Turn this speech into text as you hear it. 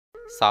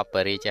សពប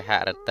រិជ្ជហ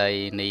រតី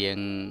នាង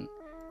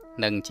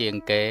នឹងជាង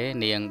គេ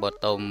នាងប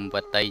តមវ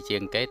តីជា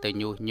ងគេទៅ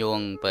ញុះញ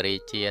ង់បរិ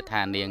ជា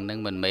ថានាងនឹង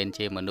មិនមែន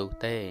ជាមនុស្ស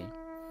ទេ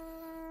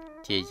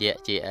ជាយៈ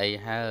ជាអី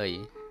ហើយ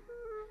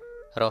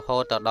រហូ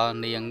តដល់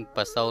នាង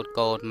ប្រសូត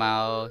កូនម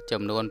ក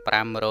ចំនួន500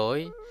ឲ្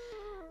យ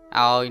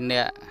អ្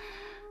នក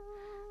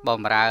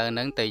បំរើ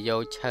នឹងទៅយ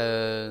កឈើ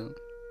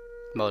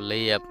មក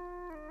លាប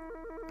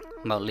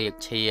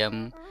ឈាម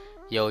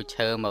យក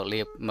ឈើមក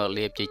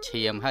លាបជា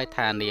ឈាមហើយ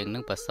ថានាងនឹ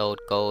ងប្រសូត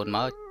កូនម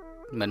ក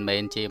មិនមែ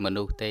នជាម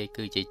នុស្សទេ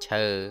គឺជា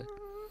ឈើ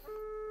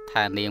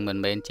ថានាងមិន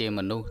មែនជាម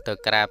នុស្សទៅ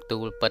ក្រាបទូ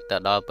លពិតទៅ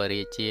ដល់ព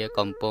រាជា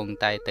កំពុង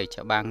តែទៅ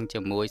ច្បាំងជា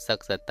មួយសឹក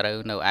សត្រូវ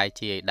នៅឯ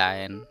ជាយដែ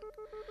ន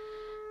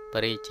ព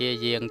រាជា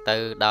យាងទៅ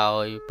ដោ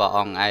យព្រះអ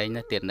ង្គឯង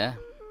ណាទៀតណា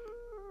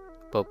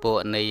ពពួក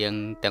នាង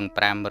ទាំង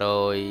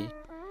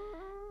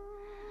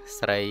500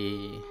ស្រី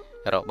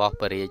របស់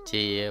ពរា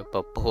ជាប្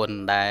រពន្ធ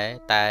ដែរ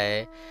តែ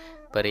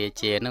ពរា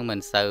ជានឹងមិន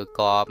សូវ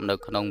កប់នៅ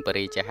ក្នុងព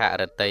រិជ្ជហ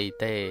រតី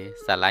ទេ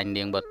ស្រឡាញ់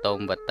នាងបតម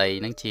វតី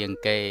នឹងជាង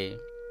គេ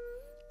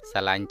ស្រ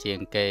ឡាញ់ជាង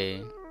គេ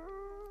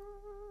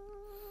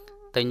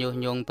ទៅញុះ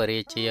ញង់ពរា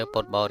ជាពុ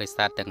ទ្ធបរិ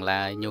ស័ទទាំង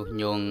ឡាយញុះ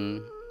ញង់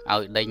ឲ្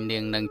យដេញនា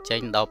ងនឹងចេ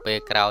ញដល់ពេល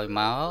ក្រោយ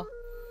មក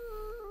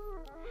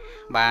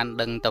បាន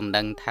ដឹងតំ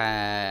ណែងថា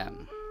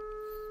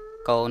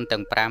កូន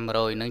ទាំង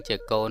500នឹងជា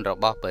កូនរ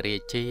បស់ពរា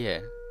ជា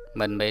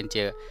មិនមែន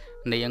ជា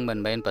នាងមិន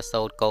មែនប្រ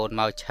សូតកូន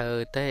មកឈើ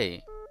ទេ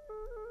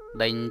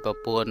ដេញប្រ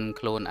ពន្ធ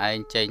ខ្លួនឯង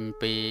ចេញ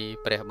ពី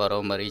ព្រះបរ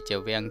មរាជ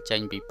វាំងចេ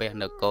ញពីពេះ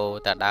នគរ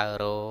តដើ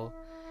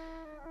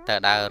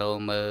រ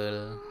មើល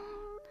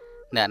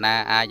អ្នកណា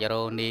អាចរ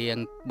នាង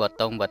ប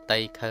តុមវតី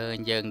ឃើញ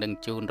យើងនឹង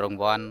ជូនរង្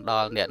វាន់ដ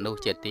ល់អ្នកនោះ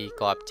ជាទី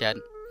គប់ចិត្ត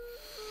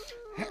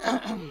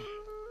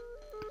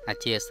អ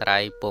ធិស្ឋា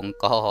នពង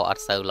កអ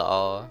ត់សូវល្អ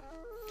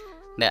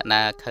អ្នក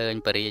ណាឃើញ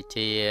ពរា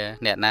ជា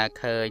អ្នកណា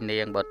ឃើញនា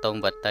ងបតុម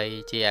វតី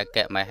ជាអគ្គ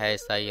មហេ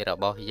សីរ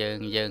បស់យើង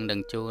នឹង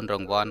ជូនរ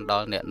ង្វាន់ដ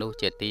ល់អ្នកនោះ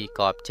ជាទី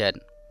គប់ចិត្ត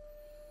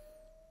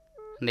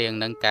នាង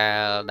នឹងកា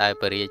លដែល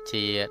ពរា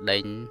ជាដេ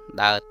ញ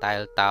ដើរតែល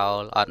តោល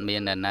អត់មា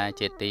នអ្នកណា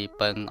ជាទី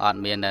ពឹងអត់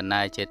មានអ្នក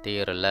ណាជាទី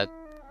រលឹក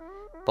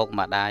ពុក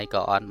ម្ដាយ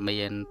ក៏អត់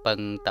មានពឹង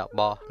ត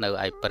បោះនៅ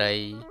ឯព្រៃ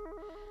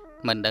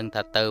មិនដឹង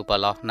ថាទៅប្រ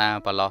ឡោះណា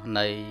ប្រឡោះ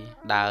ណី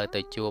ដើរ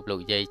ទៅជួបលោ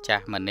កយាយចា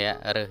ស់ម្នាក់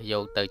រើសយ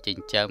កទៅចិ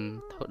ញ្ចឹម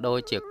ដូច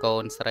ជាកូ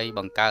នស្រីប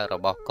ង្កើតរ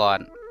បស់គា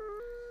ត់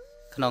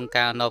ក្នុង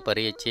កាលនៅព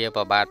រាជា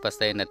ប្របាទប្រ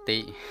សេនតិ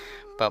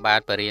ប្របាទ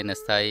ពរាណ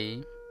សី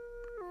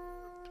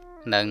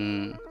និង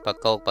ប្រ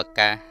កោកប្រ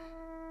កាស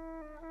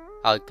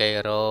ឲ្យគេ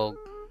រោគ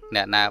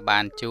អ្នកណាបា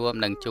នជួប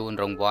នឹងជូន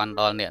រង្វាន់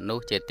ដល់អ្នកនោះ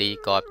ជាទី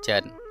គប់ចិ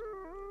ត្ត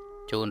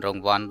ជូនរ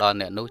ង្វាន់ដល់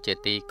អ្នកនោះជា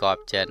ទីគ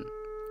ប់ចិត្ត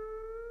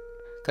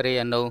គ្រា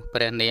នោះព្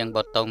រះនាងប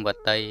តុមវ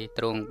តី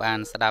ទ្រង់បាន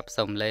ស្ដាប់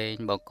សំឡេង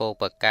បកោ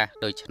ប្រកាស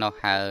ដូច្នោះ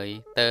ហើយ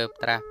ទើប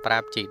ត្រាស់ប្រា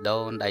ប់ជីដូ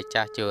នដែល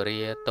ចាស់ជ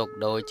រាទុក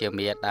ដូចជា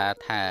មេដា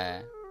ថា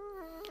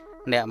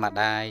អ្នកម្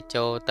ដាយ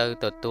ចូលទៅ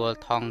ទទួល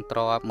ថងទ្រ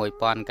ប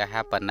1000កហ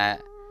បណៈ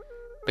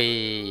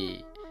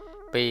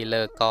ពី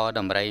លើក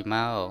ដំរីម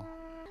ក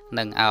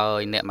នឹងឲ្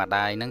យអ្នកម្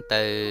ដាយនឹង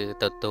ទៅ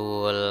ទទួ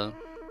ល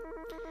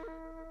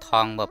ថ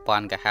ង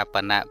1000កហប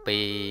ណៈពី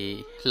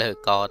លើ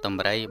កត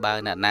ម្រៃបើ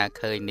អ្នកណា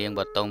ឃើញនាង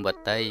បតុមវ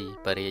តី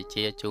ពរា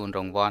ជាជូនរ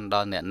ង្វាន់ដ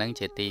ល់អ្នកនឹង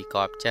ជាទីគ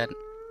ប់ចិត្ត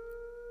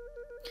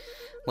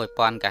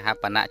1000កហ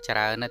បណៈច្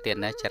រើនណាស់ទៀត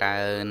ណាច្រើ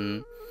ន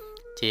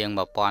ជាង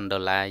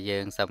$1000យើ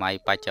ងសម័យ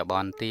បច្ចុប្ប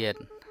ន្នទៀត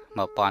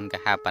1000ក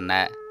ហប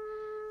ណៈ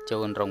ជូ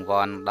នរង្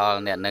វាន់ដល់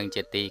អ្នកនឹង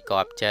ជាទីគ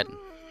ប់ចិត្ត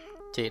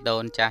ជីដូ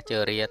នចាស់ជ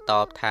រាត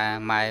បថា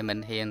ម៉ែមិន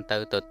ហ៊ានទៅ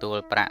ទទួល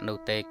ប្រាក់នោះ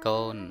ទេ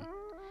កូន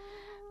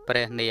ព្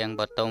រះនាង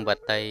បតុមវ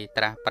តី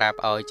ត្រាស់ប្រាប់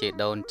ឲ្យជី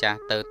ដូនចាស់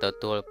ទៅទ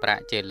ទួលប្រា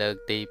ក់ជាលើក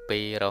ទី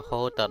2រ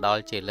ហូតដ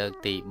ល់ជាលើក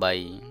ទី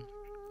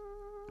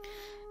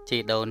3ជី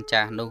ដូន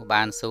ចាស់នោះ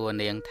បានសួរ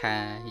នាងថា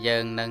យើ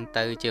ងនឹង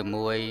ទៅជា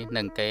មួយ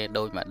នឹងគេ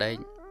ដូចម្ដេច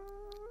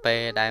ពេ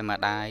លដែលម្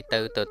ដាយទៅ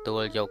ទទួ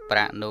លយកប្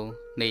រាក់នោះ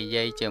និ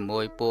យាយជាមួ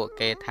យពួក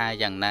គេថា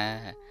យ៉ាងណា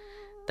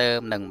ទើប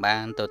នឹងបា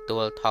នទទួ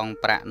លថង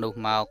ប្រាក់នោះ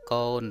មក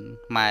កូន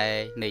ម៉ែ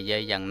និយា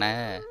យយ៉ាងណា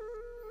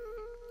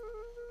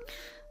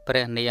ព្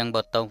រះនាងប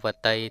តុមវ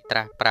តីត្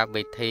រាស់ប្រាប់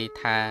វិធី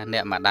ថាអ្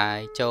នកម្ដាយ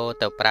ចូល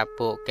ទៅប្រាប់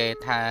ពួកគេ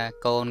ថា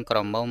កូនក្រ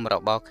មុំរ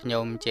បស់ខ្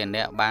ញុំជា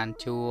អ្នកបាន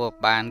ជួប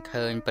បាន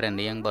ឃើញព្រះ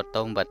នាងប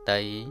តុមវ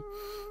តី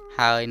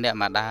ហើយអ្នក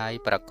ម្ដាយ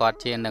ប្រកាស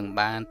ជានឹង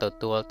បានទ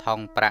ទួលថង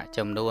ប្រាក់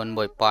ចំនួន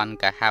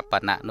1000កហប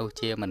ណៈនោះ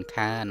ជាមិន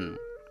ខាន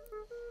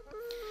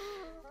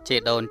ជី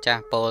ដូនចា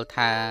ស់ពោល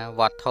ថា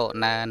វត្ថុ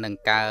ណានឹង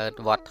កើត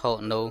វត្ថុ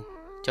នោះ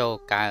ចូល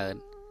កើត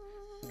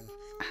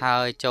ហើ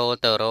យចូល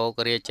ទៅរក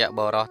រាជប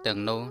រោះទាំង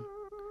នោះ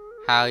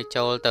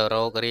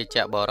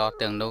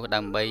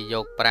ដើម្បីយ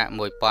កប្រាក់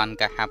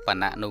1000កហប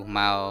ណៈនោះម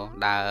ក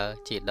ដើរ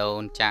ជីដូ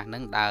នចាស់នឹ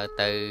ងដើរ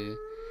ទៅ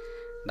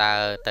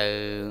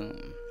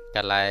ក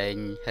ន្លែង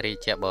រា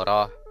ជប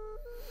រោះ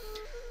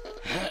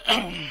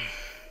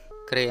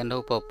គ្រា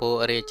នោះពពួក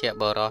រាជ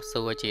បរោះ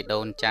សួរជីដូ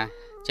នចាស់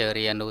ជ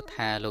រានោះ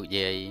ថាលោក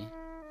យា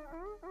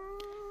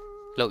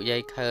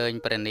យឃើញ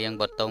ព្រះនាង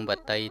បតុមវ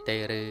តីទេ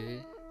ឬ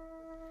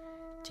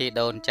ជី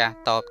ដូនចាស់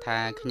តបថា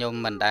ខ្ញុំ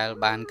មិនដែល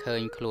បានឃើ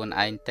ញខ្លួន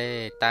ឯងទេ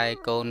តែ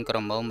កូនក្រ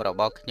មុំរ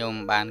បស់ខ្ញុំ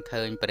បាន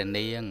ឃើញព្រះ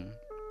នាង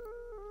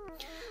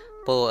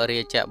ពួក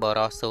រាជប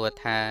រោះសួរ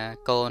ថា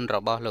កូនរ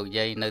បស់លោក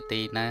យាយនៅ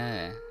ទីណា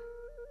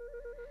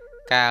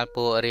កាល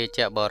ពួករាជ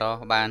បរោះ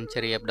បាន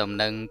ជ្រាបដំ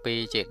ណឹងពី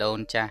ជីដូន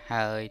ចាស់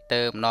ហើយ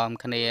ទើបនាំ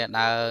គ្នា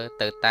ដើរ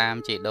ទៅតាម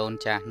ជីដូន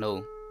ចាស់នោះ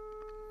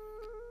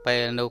ពេ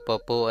លនោះព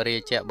ពួករា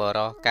ជប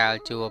រោះកាល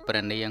ជួបព្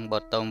រះនាងប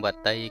ទុមវ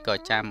តីក៏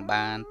ចាំ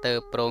បានទើប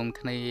ព្រម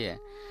គ្នា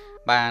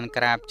បាន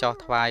ក្រាបចុះ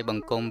ថ្វាយប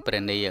ង្គំព្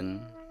រះនាង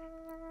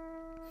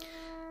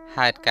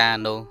ហេតុការ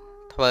ណ៍នោះ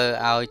ធ្វើ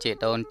ឲ្យជី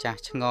ដូនចា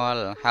ស់ឆ្ង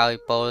ល់ហើយ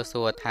ពោល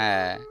សួរថា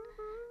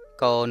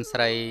កូនស្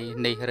រី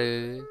នេះឬ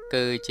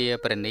គឺជា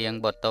ព្រះនាង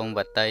បទុមវ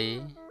តី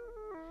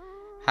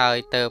ហើយ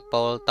ទៅ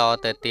ពោលត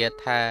ទៅទៀត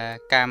ថា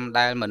កម្ម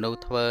ដែលមនុស្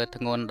សធ្វើ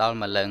ធ្ងន់ដល់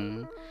ម្លឹង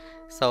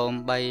សូម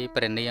បី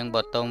ព្រះនាងប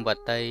ទុមវ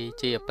តី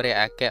ជាព្រះ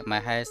អគ្គម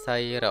ហេសី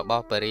រប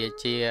ស់ព្រះរា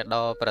ជា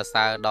ដ៏ប្រ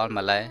សើរដល់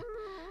ម្លេះ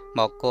ម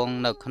កគង់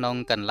នៅក្នុង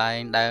កន្លែង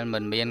ដែលមិ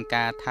នមាន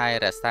ការថែ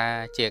រក្សា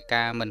ជា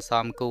ការមិនស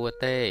មគួរ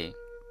ទេ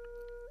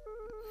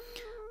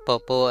ព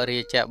ពួករា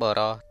ជប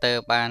រោះទើប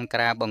បានក្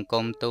រាបបង្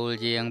គំទូល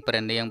យាងព្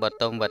រះនាងប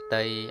ទុមវ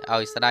តីឲ្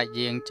យស្ដេច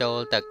យាងចូល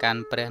ទៅកា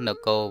ន់ព្រះន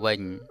គរវិ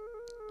ញ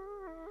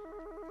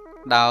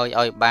ដោយ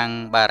ឲ្យបាំង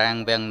បារាំង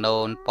វាំងនោ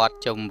នព័ទ្ធ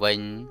ជុំវិ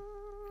ញ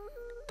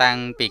តាំង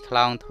ពីខ្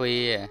លោងទ្វា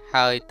រ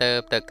ហើយទើប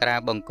ទៅក្រាប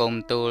បង្គំ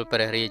ទូលព្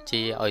រះរា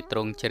ជាឲ្យទ្រ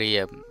ង់ជ្រា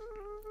ប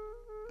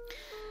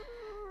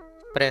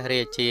ព្រះ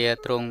រាជា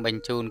ទ្រង់ប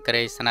ញ្ជូនក្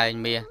រេស្នែង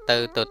មាសទៅ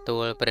ទទួ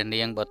លព្រះ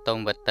នាងបទុម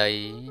វតី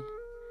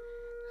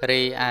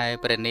រីឯ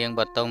ព្រះនាង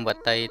បទុមវ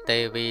តីទេ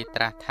វី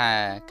ត្រាស់ថា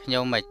ខ្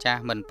ញុំម្ចា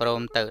ស់មិនព្រ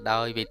មទៅ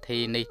ដោយវិធី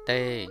នេះ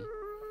ទេ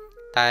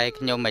តែ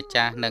ខ្ញុំម្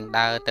ចាស់នឹង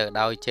ដើរទៅ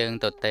ដោយជើង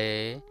ទទេ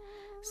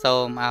សូ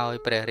មឲ្យ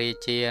ព្រះរា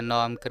ជា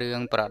នាំគ្រឿង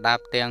ប្រដា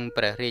ប់ទាំង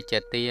ព្រះរាជ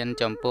ទាន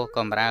ចំពោះក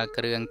ម្រាល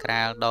គ្រឿងក្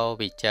រាលដ៏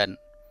វិចិត្រ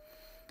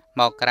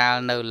មកក្រាល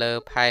នៅលើ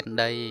ផែន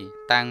ដី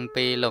តាំង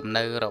ពីលំ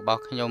នៅរប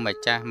ស់ខ្ញុំម្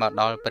ចាស់មក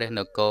ដល់ព្រះន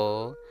គរ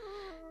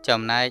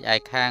ចំណែកឯ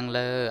ខាង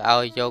លើ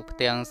ឲ្យយកផ្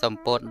ទាំងស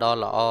ម្ពុតដ៏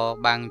ល្អ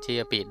បាំងជា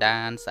ពិដា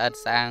នស្អិត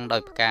ស្អាងដោ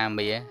យផ្កា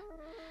មាស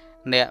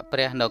អ្នកព្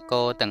រះនគ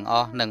រទាំងអ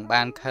ស់នឹង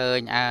បានឃើញ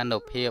អានុ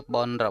ភាព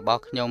បុណ្យរប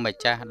ស់ខ្ញុំម្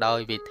ចាស់ដោយ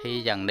វិធី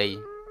យ៉ាងនេះ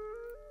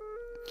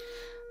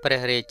ព្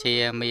រះរាជា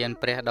មាន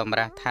ព្រះតម្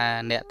រាស់ថា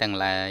អ្នកទាំង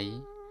ឡាយ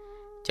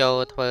ចូល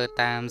ធ្វើ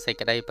តាមសេច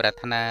ក្តីប្រា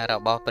ថ្នារ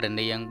បស់ព្រះ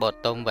នាងប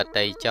ទុមវ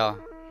តីចុះ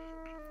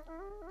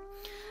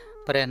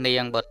ព្រះនា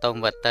ងបទុម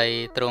វតី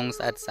ទ្រង់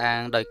ស្អិតស្អា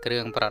ងដោយគ្រឿ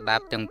ងប្រដា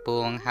ប់ទាំងពួ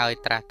ងហើយ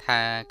ត្រាស់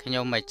ថាខ្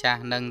ញុំម្ចា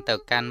ស់នឹងទៅ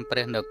កាន់ព្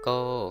រះនគ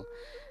រ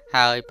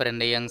ហើយព្រះ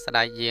នាងស្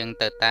ដេចយាង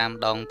ទៅតាម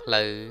ដងផ្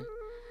លូវ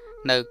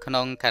នៅក្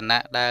នុងខណៈ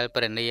ដែល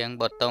ព្រះនាង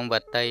បទុមវ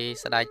តី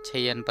ស្ដេច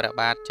ឈានព្រះ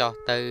បាទចុះ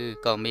ទៅ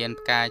ក៏មាន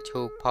ផ្កា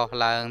ឈូកផុស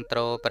ឡើងទ្រ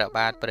ព្រះ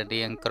បាទព្រះ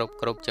នាងគ្រ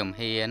ប់ជំ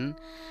ហាន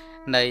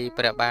នៃ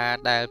ព្រះបាទ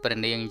ដែលព្រះ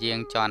នាងយាង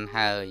ជន់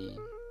ហើយ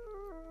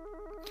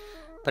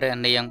ព្រះ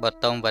នាងប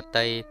ទុមវ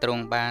តីទ្រ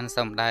ង់បានស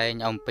ម្ដែង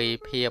អំពី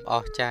ភាពអ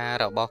ស្ចារ្យ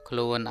របស់ខ្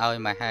លួនឲ្យ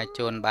មហាជ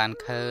នបាន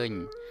ឃើញ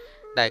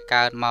ដែល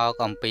កើតមក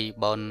អំពី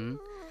បុណ្យ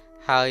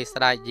ហើយ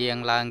ស្ដេចយាង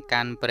ឡើង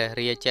កាន់ព្រះ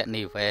រាជ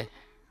និវេស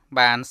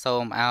បានសូ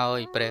មឲ្យ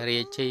ព្រះរា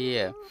ជា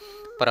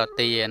ប្រ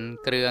ទាន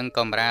គ្រឿងក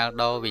ម្រាល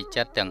ដ៏វិ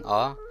ចិត្រទាំងអ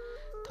ស់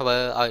ធ្វើ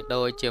ឲ្យ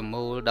ដូចជា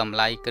មូលតម្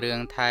លៃគ្រឿង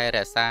ថែរ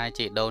ក្សា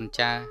ជីដូន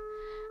ចាស់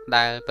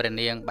ដែលព្រះ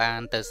នាងបាន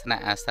ទៅស្នា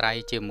ក់អាស្រ័យ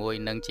ជាមួយ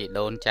នឹងជី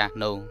ដូនចាស់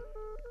នោះ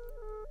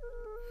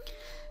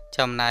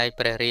ចំណែក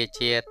ព្រះរា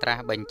ជាត្រា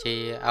ស់បញ្ជា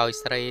ឲ្យ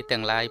ស្រី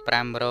ទាំងឡាយ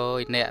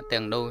500នាក់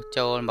ទាំងនោះ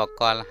ចូលមក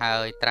កល់ហើ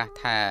យត្រាស់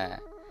ថា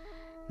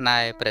ណែ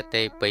ព្រះ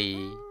ទេពី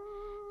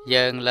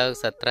យើងលើក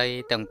ស្ត្រី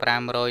ទាំង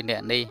500នា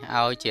ក់នេះ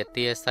ឲ្យជា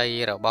ទាសី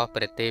របស់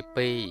ព្រះទេ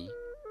ពី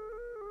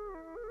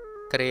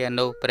គ្រា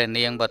នោះព្រះ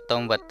នាងបទុ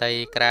មវតី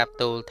ក្រាប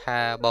ទូលថា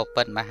ប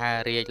ពិតមហា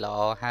រាជល្អ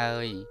ហើ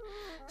យ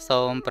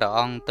សូមព្រះ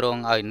អង្គទ្រ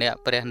ង់ឲ្យអ្នក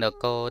ព្រះន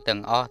គរទាំ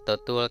ងអស់ទ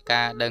ទួល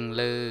ការដឹង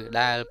ឮ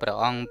ដែលព្រះ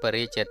អង្គប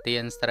រិជ្ជទា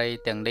នស្រី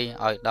ទាំងនេះ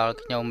ឲ្យដល់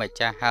ខ្ញុំម្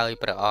ចាស់ហើយ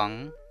ព្រះអង្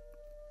គ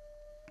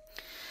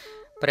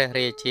ព្រះ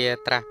រាជា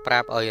ត្រាស់ប្រា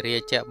ប់ឲ្យរា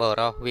ជប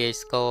រោះវាយ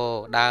ស្គរ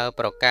ដើរ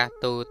ប្រកាស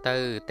ទូទៅ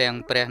ទាំង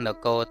ព្រះន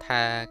គរ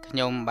ថាខ្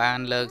ញុំបាន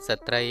លើកស្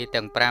ត្រី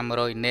ទាំង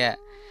500នាក់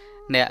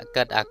អ្នក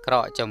កិតអាក្រ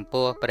ក់ចំ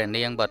ពោះព្រះ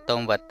នាងបទុម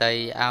វតី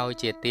ឲ្យ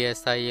ជាទា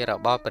សីរ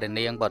បស់ព្រះ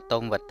នាងបទុ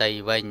មវតី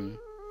វិញ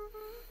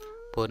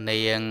ពួកនា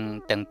ង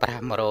ទាំង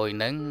500ហ្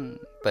នឹង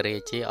ព្រះរា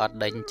ជាអត់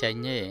ដេញចេញ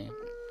ទេ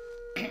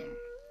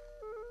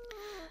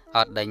អ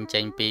ត់ដេញចេ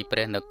ញពីព្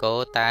រះនគរ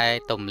តែ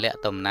ទម្លាក់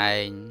តំណែ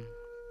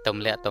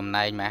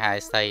ងមហេ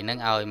សីហ្នឹង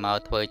ឲ្យមក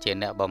ធ្វើជា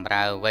អ្នកបម្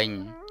រើវិញ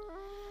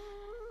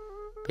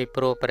ពី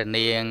ព្រោះព្រះ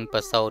នាងប្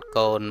រសូត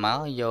កូនម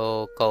កយ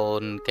កកូ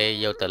នគេ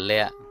យកទៅ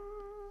លាក់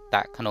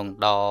ដាក់ក្នុង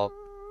ដប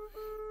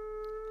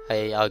ហើ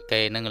យឲ្យ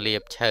គេនឹងលា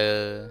បឈើ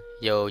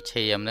យក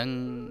ឈាមហ្នឹង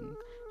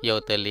យក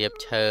ទៅលាប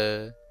ឈើ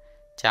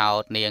ចោ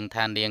តនាង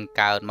ថានាង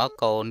កើតមក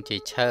កូនជា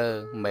ឈើមិ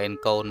នមែន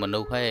កូនមនុ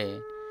ស្សទេ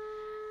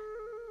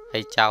ហើ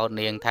យចោត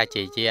នាងថា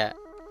ជាយៈ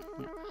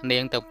នា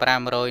ងទាំង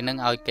500នឹង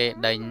ឲ្យគេ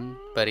ដេញ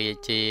បរិ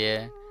ជា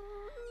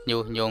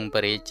ញុះញង់ប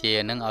រិជា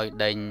នឹងឲ្យ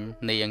ដេញ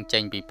នាងចេ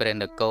ញពីព្រះ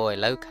នគរឥ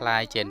ឡូវคล้า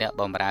ยជាអ្នក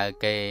បម្រើ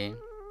គេ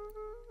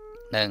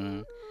នឹង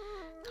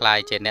คล้าย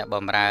ជាអ្នកប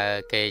ម្រើ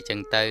គេចឹង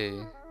ទៅ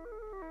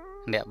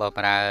អ្នកប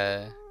ម្រើ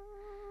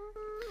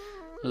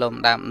លំ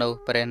ដាប់នោះ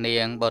ព្រះនា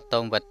ងបទុ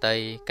មវតី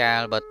កា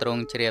លបទ្រ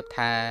ង់ជ្រាប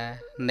ថា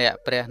អ្នក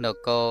ព្រះន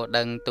គរ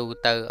ដឹងទូ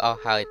ទៅអស់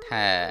ហើយ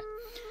ថា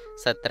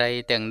ស្ត្រី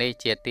ទាំងនេះ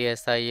ជាទា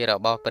ស័យរ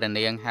បស់ព្រះ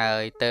នាងហើ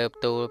យទើប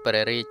ទូលព្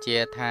រះរាជា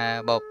ថា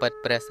បពិត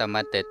ព្រះសម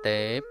ត្ថ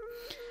ទេព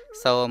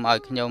សូមឲ្យ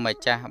ខ្ញុំម្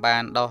ចាស់បា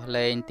នដោះ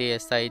លែងទា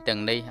ស័យទាំ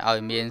ងនេះឲ្យ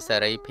មានសេ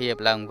រីភាព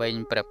ឡើងវិញ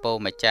ព្រះពោ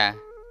ម្ចាស់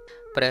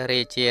ព្រះ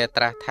រាជា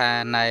ត្រាស់ថា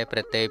ណែប្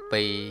រទេ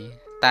ពី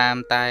តាម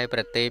តែប្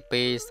រទេ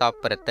ពីសព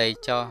ប្រទេ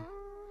ចោះ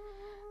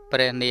ព្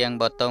រះនាង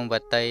បទុមវ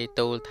តី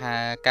ទូលថា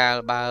កាល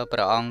បើព្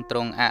រះអង្គទ្រ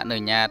ង់អនុ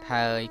ញ្ញាត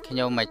ហើយខ្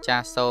ញុំម្ចា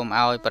ស់សូម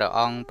ឲ្យព្រះ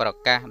អង្គប្រ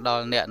កាសដ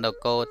ល់អ្នកន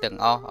គរទាំង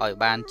អស់ឲ្យ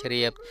បានជ្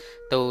រាប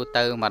ទូ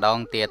ទៅម្ដង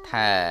ទៀត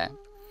ថា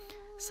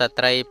ស្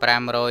ត្រី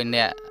500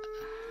នាក់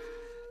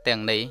ទាំ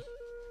ងនេះ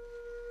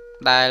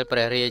ដែលព្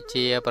រះរា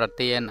ជាប្រ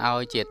ទានឲ្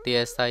យជាទា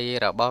ស័យ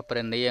របស់ព្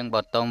រះនាងប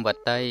ទុមវ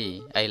តី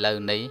ឥឡូវ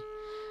នេះ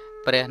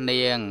ព្រះ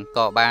នាង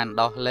ក៏បាន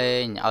ដោះលែ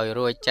ងឲ្យ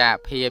រួចចាក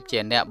ភាពជា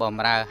អ្នកប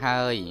ម្រើ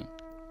ហើយ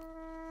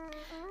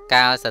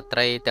កាលស្ត្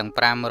រីទាំង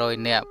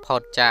500នាក់ផុ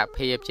តចាក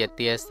ភាពជា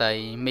ទាស័យ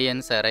មាន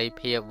សេរី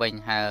ភាពវិញ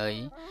ហើយ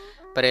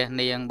ព្រះ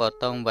នាងប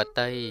ទុមវ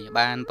តី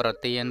បានប្រ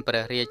ទានព្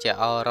រះរាជ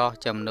ឱរស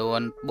ចំនួ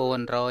ន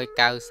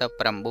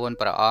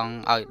499ព្រះអង្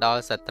គឲ្យដ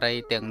ល់ស្ត្រី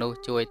ទាំងនោះ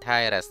ជួយថែ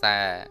រក្សា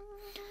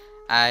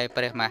ឯ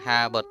ព្រះមហា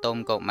បទុម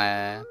កុមា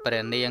រព្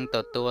រះនាងទ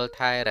ទួល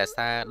ថែរក្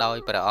សាដោយ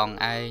ព្រះអង្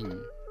គឯង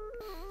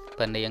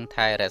ព្រះនាង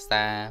ថែរក្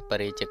សាព្រះ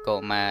រាជកុ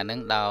មារនឹង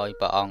ដោយ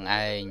ព្រះអង្គ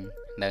ឯង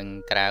នឹង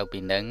ក្រៅ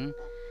ពីនឹង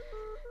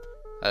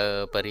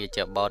ព្រះរាជ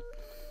បុត្រ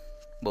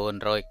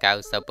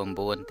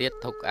499ទៀត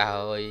ទុក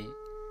ឲ្យ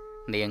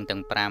នាងទាំ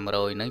ង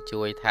500នឹង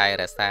ជួយថែ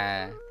រក្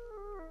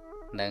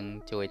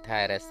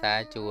សា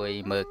ជួយ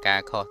មើលកា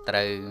រខុសត្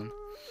រូវ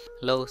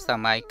លុះស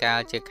ម័យកា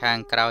លជាខាង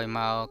ក្រោយម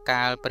ក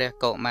កាលព្រះ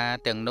កុមារ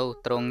ទាំងនោះ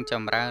ទ្រង់ច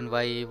ម្រើន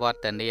វ័យវ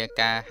ឌ្ឍនា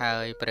ការហើ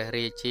យព្រះ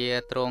រាជា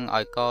ទ្រង់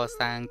ឲ្យក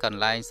សាងកន្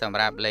លែងសម្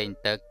រាប់លេង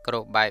ទឹកគ្រ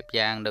ប់បែប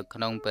យ៉ាងនៅក្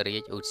នុងព្រះរា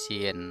ជឧទ្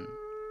យាន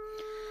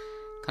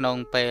ក្នុង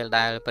ពេល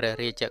ដែលព្រះ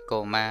រាជកុ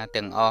មារ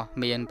ទាំងអស់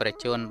មានប្រ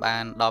ជញ្ញបា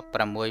ន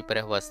16ព្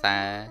រះវស្សា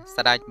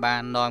ស្ដេចបា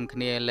ននាំគ្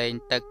នាលេង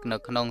ទឹកនៅ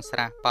ក្នុងស្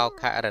រះបោ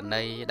ខរ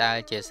ណីដែល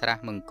ជាស្រះ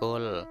មង្គ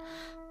ល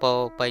ពោ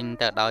ពេញ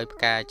ទៅដោយផ្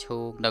កាឈូ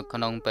កនៅក្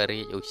នុងព្រះ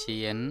រាជឧទ្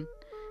យាន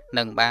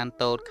នឹងបាន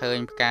តូចឃើញ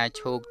ផ្កា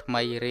ឈូកថ្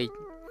មីរីក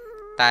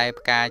តែ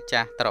ផ្កា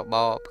ចាស់ត្រប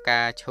កផ្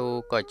កាឈូក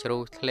ក៏ជ្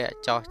រុះធ្លាក់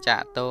ចុះចា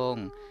ក់តង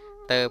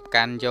ទើប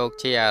កាន់យក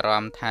ជាអារ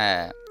ម្មណ៍ថា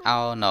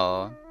អោណ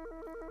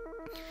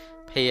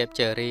ភាព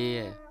ជរា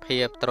ភា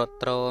ពត្រុត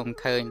ត្រោម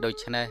ឃើញដូ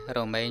ច្នេះរ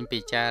មែងពិ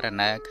ចារ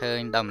ណាឃើញ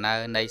ដំណើ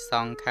រនៃស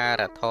ង្ខា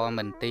រធម៌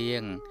មិនទៀ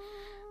ង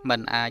មិ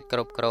នអាចគ្រ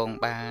ប់គ្រង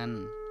បាន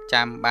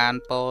ចាំបាន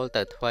ពោល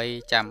ទៅថ្វី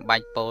ចាំបា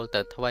ច់ពោល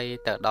ទៅថ្វី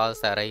ទៅដល់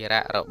សរី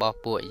រៈរបស់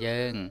ពួក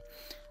យើង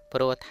ព្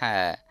រោះថា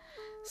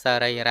ស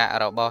រីរៈ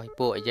របស់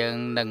ពួកយើង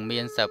នឹងមា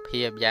នស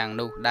ភាពយ៉ាង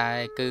នោះដែរ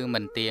គឺមិ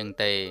នទៀង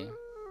ទេ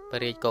ព្រះ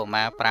រាជកុ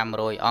មារ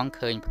500អង្គ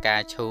ឃើញផ្កា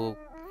ឈូក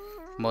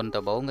មុន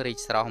ដំបូងរីក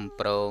ស្រស់អំ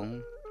ប្រង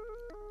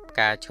ផ្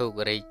កាឈូក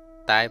រីក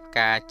តែផ្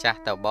កាចាស់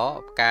តបក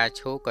ផ្កា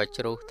ឈូកក៏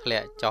ជ្រុះធ្លា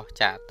ក់ចុះ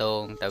ចាក់ត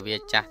ងតែវា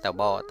ចាស់ត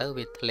បកទៅ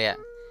វាធ្លាក់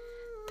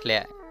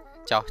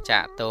ចុះចា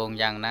ក់តង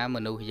យ៉ាងណាម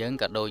នុស្សយើង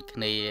ក៏ដូចគ្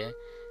នា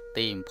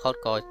ទីបំផុត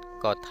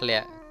ក៏ធ្លា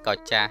ក់ក៏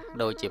ចាស់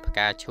ដូចជាផ្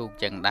កាឈូក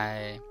ចឹងដែ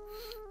រ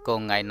គ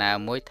ង់ថ្ងៃណា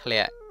មួយធ្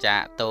លាក់ចា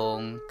ក់តង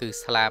គឺ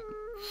ស្លាប់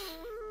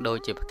ដូច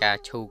ជាផ្កា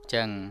ឈូក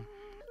ចឹង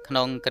ក្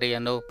នុងគ្រា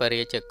នោះព្រះ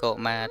រាជកុ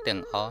មារទាំ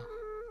ងអស់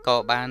ក៏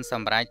បានស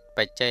ម្រេចប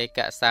ច្ចេក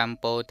សម្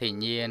ពោធិ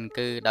ញ្ញាណ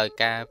គឺដោយ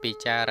ការពិ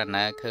ចារ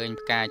ណាឃើញ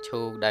ផ្កា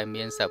ឈូកដែល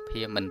មានស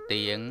ភាពមិន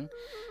ទៀង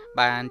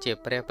បានជា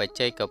ព្រះបច្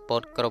ចេកពុ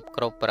ទ្ធគ្រប់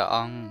ព្រះអ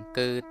ង្គ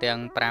គឺទាំង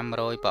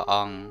500ព្រះអ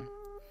ង្គ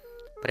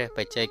ព្រះប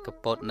ច្ចេក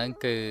ពុទ្ធនឹង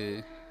គឺ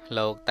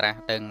លោកត្រាស់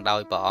ដឹងដោ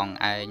យព្រះអង្គ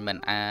ឯងមិន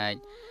អាច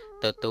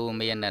ទទួល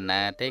មាននរ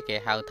ណាទេគេ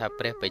ហៅថា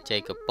ព្រះបច្ចេ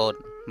កពុទ្ធ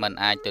មិន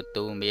អាចទ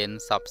ទួលមាន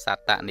សពស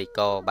ត្តនិក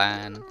បា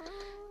ន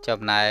ចំ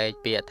ណែក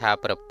ពាក្យថា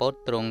ព្រះពុទ្ធ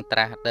ទ្រង់ត្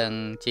រាស់ដឹង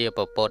ជា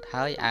ព្រះពុទ្ធ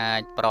ហើយអា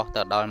ចប្រោះ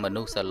ទៅដល់ម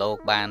នុស្សលោក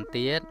បាន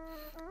ទៀត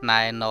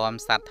ណែនាំ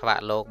សត្វ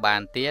លោកបា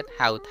នទៀត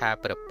ហៅថា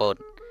ព្រះពុទ្ធ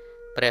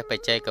ព្រះប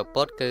ច្ចេក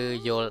ពុទ្ធគឺ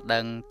យល់ដឹ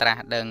ងត្រា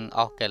ស់ដឹងអ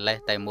ស់កិលេស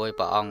តែមួយ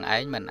ព្រះអង្គឯ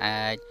ងមិន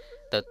អាច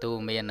ទទួល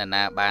មាននរ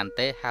ណាបាន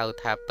ទេហៅ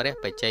ថាព្រះ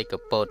បច្ចេក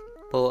ពុទ្ធ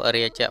ពួក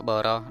រាជប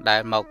រោះដែ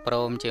លមកព្រ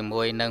មជា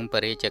មួយនឹងព្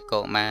រះរាជកុ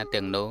មារ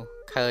ទាំងនោះ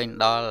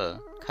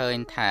ឃើញ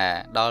ថា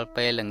ដល់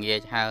ពេលល្ងា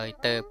ចហើយ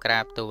ទើបក្រា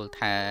បទូល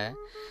ថា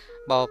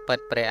បពិត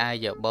ព្រះអា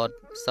យបុត្រ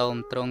សូម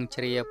ទ្រង់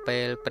ជ្រាបពេ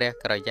លព្រះ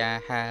ក្រយា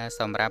ហា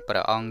សម្រាប់ព្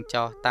រះអង្គ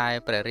ចោះតែ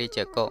ព្រះរាជ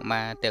កុ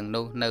មារទាំង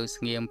នោះនៅ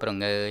ស្ងៀមប្រ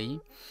ងើយ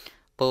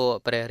ពួក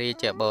ព្រះរា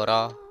ជប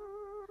រោះ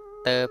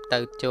ទើបទៅ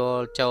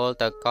ចូល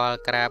ទៅកល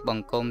ក្រាបប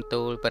ង្គំ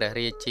ទូលព្រះ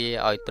រាជា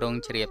ឲ្យទ្រង់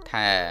ជ្រាប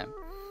ថា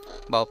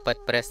បពិត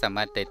ព្រះសម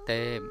ត្ថ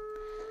ទេព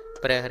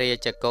ព្រះរា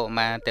ជកុ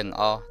មារទាំង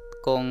អស់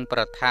គង់ប្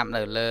រថាប់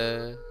នៅ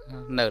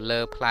លើ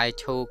ផ្លែ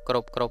ឈូកគ្រ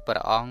ប់ព្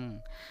រះអង្គ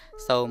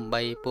សូម្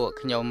បីពួក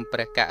ខ្ញុំព្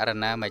រះករុ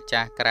ណាម្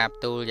ចាស់ក្រាប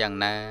ទូលយ៉ាង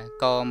ណា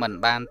ក៏មិន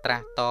បានត្រា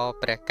ស់ត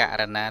ព្រះក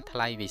រុណាថ្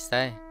លៃវិ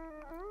សេស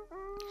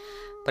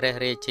ព្រះ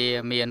រាជា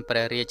មានព្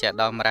រះរាជ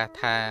ដំរាស់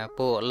ថា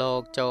ពួកលោ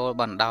កចូល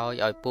បណ្ដោយ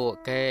ឲ្យពួក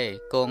គេ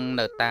គង់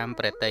នៅតាម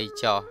ព្រះតី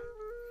ចោះ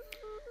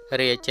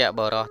រាជ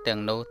បរោះទាំ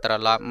ងនោះត្រ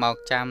ឡប់មក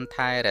ចាំ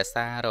ថែរក្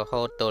សារ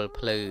ហូតទល់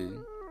ភ្លឺ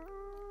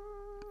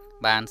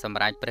បានសម្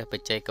រេចព្រះប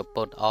ច្ចេក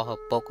ពុទ្ធអស់ឪ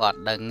ពុកអត់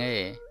ដឹងទេ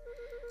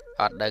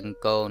អត់ដឹង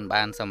កូន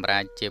បានសម្រេ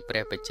ចជាព្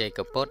រះបច្ចេក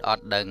ពុទ្ធអ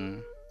ត់ដឹង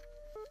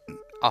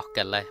អស់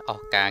កិលេសអ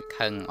ស់ការ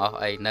ខឹងអស់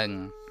អីនឹង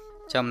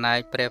ចំណែក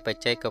ព្រះប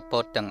ច្ចេកពុ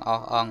ទ្ធទាំងអ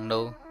ស់អង្គ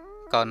នោះ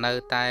ក៏នៅ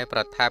តែប្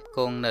រថាប់គ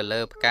ង់នៅ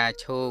លើផ្កា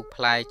ឈូក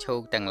ផ្លែឈូ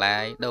កទាំងឡា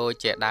យដូច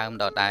ជាដើម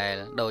ដដែល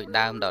ដោយ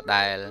ដើមដ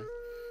ដែល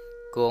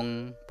គង់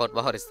ពុទ្ធប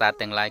រិស័ទ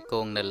ទាំងឡាយគ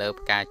ង់នៅលើ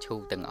ផ្កាឈូ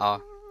កទាំងអ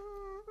ស់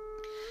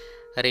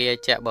រា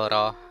ជប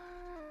រោះ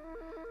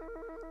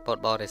ពុទ្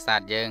ធបរិស័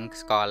ទយើង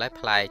ស្គាល់ហើយ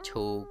ផ្លែ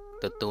ឈូក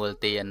ទទួល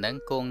ទាននឹង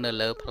គង់នៅ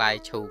លើផ្លែ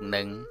ឈូក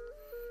នឹង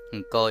អ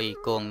ង្គុយ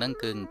គង់នឹង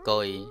គឺអង្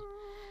គុយ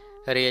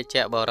រាជ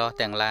បរោះ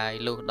ទាំងឡាយ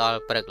លុះដល់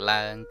ព្រឹក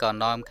ឡើងក៏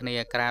នាំគ្នា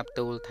ក្រាប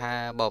ទូលថា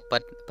បពិ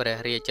តព្រះ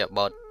រាជ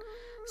បុត្រ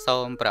សូ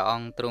មព្រះអ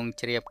ង្គទ្រង់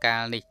ជ្រាបកា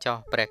លនេះចោះ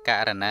ព្រះក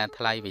រណា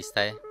ថ្លៃវិ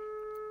សេស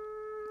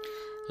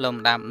លំ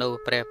ដាប់នោះ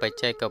ព្រះបច្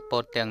ចេកពុ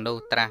ទ្ធទាំងនោះ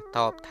ត្រាស់ត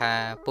បថា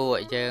ពួក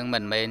យើងមិ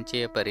នមែន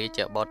ជាព្រះរាជ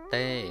បុត្រ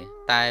ទេ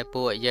តែ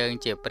ពួកយើង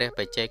ជាព្រះប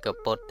ច្ចេក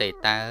ពុទ្ធទេ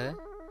តើ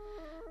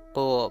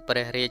ពួកព្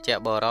រះរាជ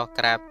បរោះ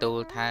ក្រាបទូល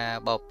ថា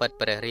បពិត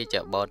ព្រះរាជ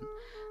បុត្រ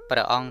ព្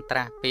រះអង្គត្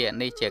រាស់ពាក្យ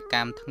នេះជាក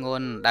ម្មធ្ង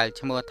ន់ដែល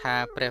ឈ្មោះថា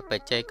ព្រះប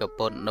ច្ចេក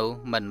ពុទ្ធនោះ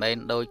មិនមែន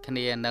ដូចគ្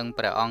នានឹង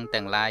ព្រះអង្គ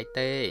ទាំងឡាយ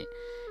ទេ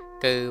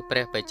គឺព្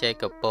រះបច្ចេ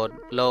កពុទ្ធ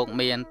លោក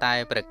មានតែ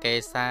ព្រះកេ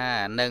សា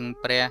និង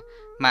ព្រះ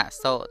មក្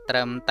សុត្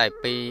រឹមតែ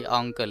2អ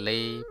ង្គ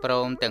លីព្រ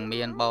មទាំង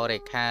មានបរិ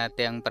ខា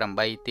ទាំង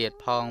8ទៀត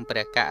ផងព្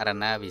រះករ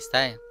ណាវិ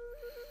សេស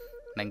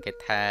នឹងគេ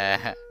ថា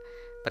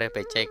ព្រះប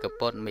ច្ចេក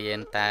ពុទ្ធមាន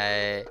តែ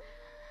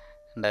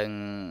នឹង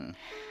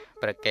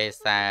ព្រះកេ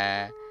សា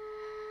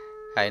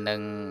ហើយនឹ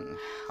ង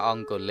អ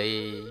ង្គលី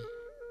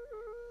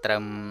ត្រឹ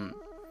ម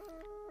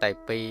តែ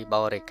2ប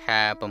រិខា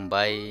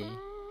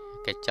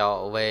 8កញ្ច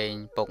ក់វែង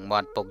ពុកមា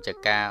ត់ពុកច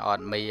កាអ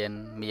ត់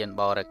មាន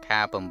បរិខា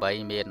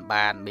 8មាន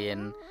បាតមាន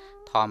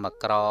ធម្ម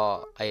ក្រ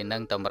អីនឹ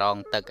ងតម្រង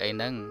ទឹកអី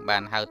នឹងបា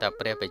នហៅថា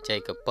ព្រះបច្ចេ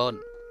កពុទ្ធ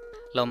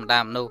លំដា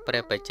ប់នោះព្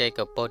រះបច្ចេក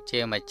ពុទ្ធ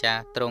ជាម្ចា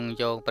ស់ទ្រង់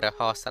យកព្រះ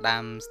ហស្ថស្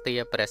ដាំស្ទា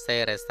បព្រះសេ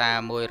រសា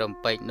មួយរំ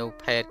ពេចនោះ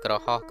ភេទក្រ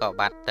ហោះក៏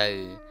បាត់ទៅ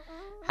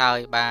ហើយ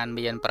បាន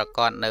មានប្រក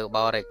បនៅប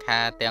រិខា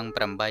ទាំង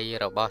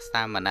8របស់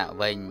សាមណៈ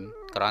វិញ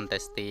គ្រាន់តែ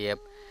ស្ទាប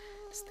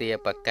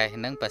ប្រកេះ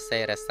នឹងព្រះសេ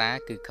រសា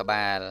គឺក្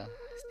បាល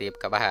ស្ទាប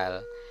ក្បាល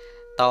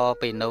ត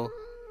ពីនោះ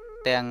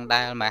ទាំង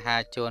ដែលមហា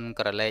ជន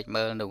ក្រឡេក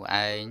មើលនោះ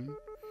ឯង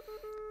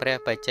ព្រះ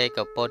បច្ចេក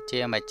ពុទ្ធ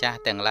ជាម្ចាស់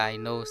ទាំងឡាយ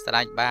នោះស្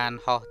ដេចបាន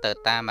ហោះទៅ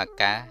តាមអា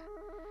កាស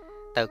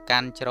ទៅកា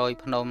ន់ជ្រោយ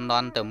ភ្នំន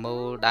ន្តមូ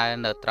លដែល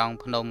នៅត្រង់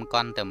ភ្នំក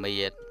ន្ត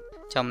មាត្រ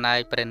ចំណែក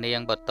ព្រះនាង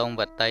បទុម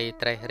វតី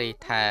ត្រេះរិះ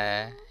ថា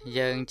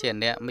យើងជា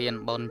អ្នកមាន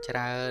បុណ្យច្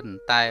រើន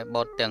តែ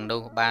បុត្រទាំង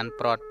នោះបាន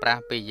ព្រាត់ប្រាស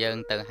ពីយើង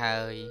ទៅហើ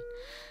យ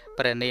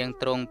ព្រះនាង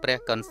ទ្រង់ព្រះ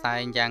កន្សែ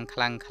ងយ៉ាងខ្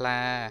លាំងក្លា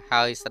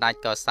ហើយស្ដេច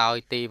ក៏សោយ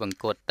ទីវង្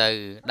គតទៅ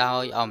ដោ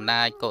យអំ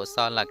ណាចកុស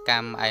លក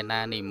ម្មឯ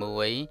ណានី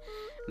មួយ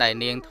ដែល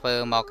នាងធ្វើ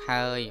មក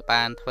ហើយ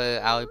បានធ្វើ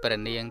ឲ្យព្រះ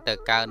នាងទៅ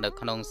កើតនៅ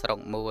ក្នុងស្រុក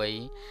មួយ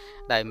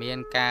ដែលមាន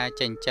ការ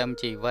ចិញ្ចឹម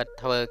ជីវិត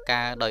ធ្វើ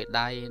ការដោយ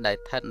ដៃដែល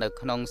ស្ថិតនៅ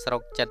ក្នុងស្រុ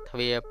កចិត្តទ្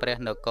វារព្រះ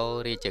នគរ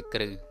រាជក្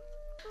រឹស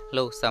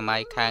លុះសម័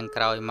យខាង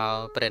ក្រោយមក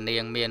ព្រះនា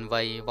ងមាន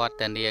វ័យវ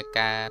ឌ្ឍនា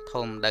ការ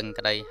ធំដឹង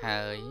ក្តី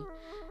ហើយ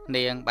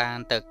នាងបាន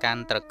ទៅកា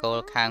ន់ត្រកូល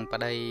ខាងប្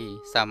តី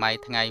សម័យ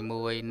ថ្ងៃ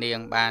មួយនាង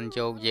បានយ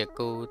កយា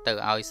គូទៅ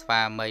ឲ្យស្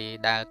វាមី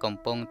ដែលកំ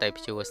ពុងតែ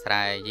ភ្ជួរស្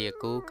រែយា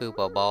គូគឺ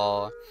បបរ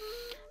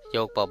យ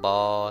កបប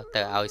រ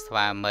ទៅឲ្យស្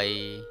វាមី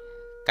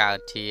កើត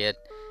ជាតិ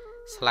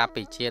ស្លាប់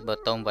ពីជាតិប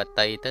ទុមវ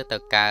តីទៅ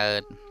កើ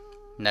ត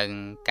នឹង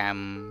ក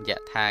ម្មយ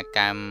ថាក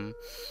ម្ម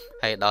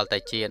ហើយដល់តែ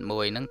ជាតិ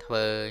មួយនឹងធ្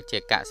វើជា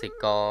កសិ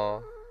ករ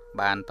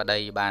បានប្តី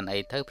បានអី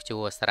ទៅភ្ជួ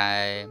រស្រែ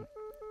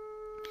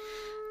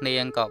នា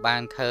ងក៏បា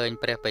នឃើញ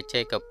ព្រះបច្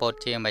ចេកពុទ្ធ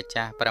ជាម្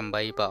ចាស់8ព្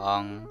រះអ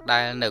ង្គ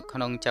ដែលនៅក្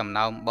នុងចំ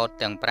ណោមបុត្រ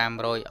ទាំង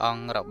500អ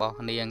ង្គរបស់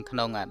នាងក្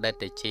នុងអតី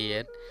តជា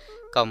តិ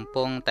កំ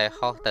ពុងតែ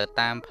ហោះទៅ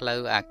តាមផ្លូ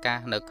វអាកាស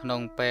នៅក្នុ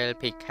ងពេល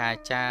ភិក្ខា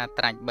ចារ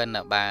ត្រាច់បិណ្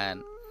ឌបាត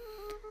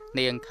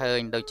នាងឃើញ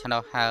ដូច្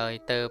នោះហើយ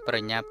ទៅប្រ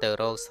ញាប់ទៅ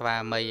រកស្វា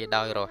មី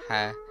ដោយរ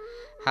ហ័ស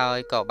ហើយ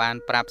ក៏បាន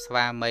ប្រាប់ស្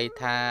វាមី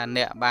ថា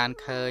អ្នកបាន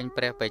ឃើញ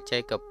ព្រះបច្ចេ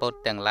កពុទ្ធ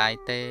ទាំងឡាយ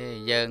ទេ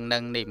យើងនឹ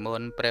ងនិម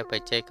ន្តព្រះប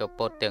ច្ចេក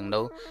ពុទ្ធទាំង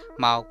នោះ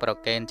មកប្រ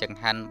គេនចង្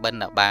ហាន់បិណ្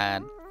ឌបាត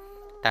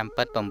តាម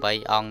ពិត8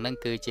អង្គនឹង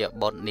គឺជា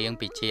បុត្រនាង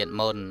ពីជាតិ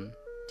មុន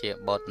ជា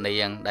បុត្រនា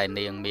ងដែល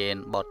នាងមាន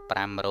បុត្រ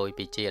500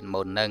ពីជាតិ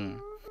មុននឹង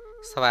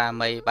ស្វា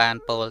មីបាន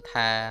ពោល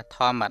ថាធ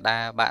ម្មតា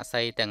បាក់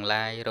សីទាំង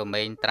ឡាយរ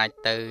មែងត្រាច់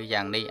ទៅ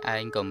យ៉ាងនេះឯ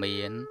ងក៏មា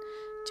ន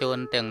ជួន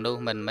ទាំងនោះ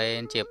មិនមែន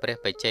ជាព្រះ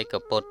បច្ចេក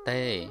ពុទ្ធ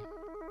ទេ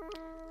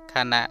ខ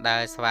ណៈដែ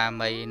លស្វា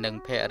មីនិង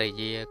ភរិ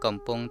យាកំ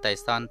ពុងតែ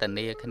សន្ទ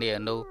នាគ្នា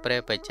នោះព្រះ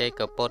បច្ចេ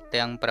កពុទ្ធ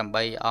ទាំង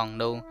8អង្គ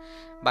នោះ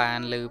បាន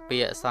ឮ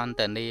ពាក្យសន្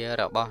ទនា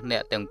របស់អ្ន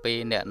កទាំងពីរ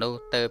អ្នកនោះ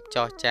ទៅ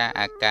ចោះចា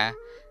អាកាស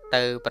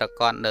ទៅប្រ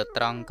កបនៅ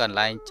ត្រង់កន្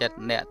លែងចិត្ត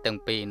អ្នកទាំង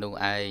ពីរនោះ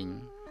ឯង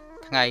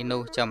ថ្ងៃ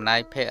នោះចំណែ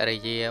កភរិ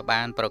យា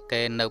បានប្រ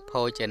គេននៅ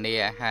ភោជនា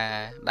អាហារ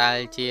ដែល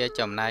ជា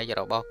ចំណែក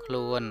របស់ខ្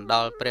លួនដ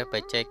ល់ព្រះប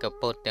ច្ចេក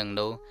ពុទ្ធទាំង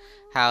នោះ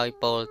ហើយ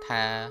ពោល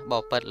ថាប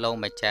ពិតលោក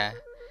ម្ចាស់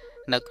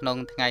នៅក្នុង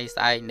ថ្ងៃ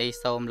ស្អែកនេះ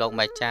សូមលោក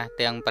ម្ចាស់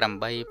ទាំង8ព្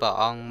រះ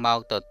អង្គមក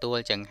ទទួល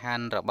ចង្ហា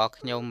ន់របស់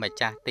ខ្ញុំម្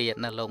ចាស់ទៀត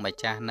ណាលោកម្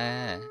ចាស់ណា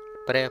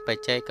ព្រះប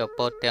ច្ចេក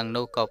ពុទ្ធទាំង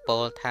នោះក៏ពោ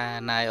លថា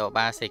នាយឧ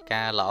បាសិ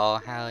កាល្អ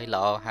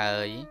ហើ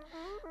យ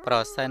ប្រ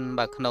សិន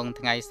បើក្នុង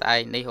ថ្ងៃស្អែ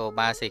កនេះឧ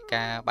បាសិ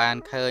កាបាន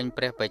ឃើញ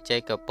ព្រះបច្ចេ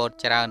កពុទ្ធ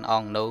ច្រើនអ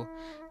ង្គនោះ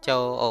ចូ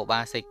លឧ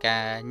បាសិកា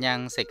ញ៉ាំ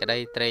ងសេចក្តី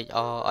ត្រេកអ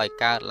រឲ្យ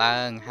កើតឡើ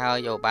ងហើ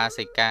យឧបា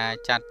សិកា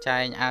ចាត់ចែ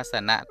ងអាស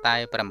នៈតែ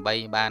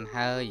8បាន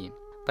ហើយ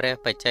ព្រះ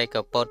បច្ចេក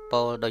ពុទ្ធ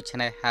ពោលដូច្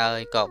នេះហើយ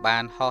ក៏បា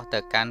នហោះទៅ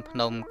កាន់ភ្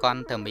នំក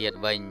ន្ធមាត្រ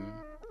វិញ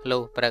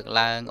លុះព្រឹក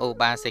ឡើងឧ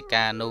បាសិ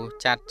កានោះ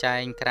ចាត់ចែ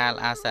ងក្រាល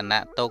អាសនៈ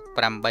ទុក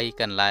8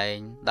កន្លែង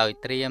ដោយ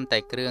ត្រៀមតែ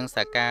គ្រឿងស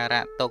ក្កា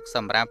រៈទុកស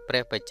ម្រាប់ព្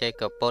រះបច្ចេ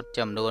កពុទ្ធ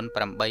ចំនួន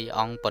8អ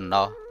ង្គប៉ុណ្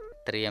ណោះ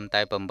ត្រៀម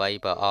តែ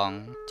8ព្រះអង្គ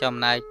ចំ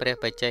ណែកព្រះ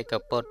បច្ចេក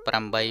ពុទ្ធ8ព្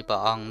រះ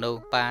អង្គនោះ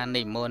បាន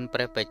និមន្តព្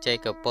រះបច្ចេ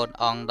កពុទ្ធ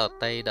អង្គដ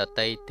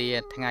តីទៀ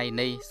តថ្ងៃ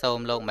នេះសូម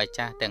លោកម្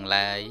ចាស់ទាំង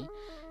ឡាយ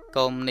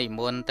គុំនិ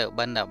មន្តទៅ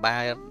បិណ្ឌ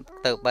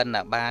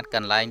បាតក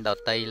ន្លែងដ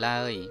តី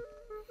ឡើយ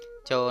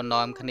ចូល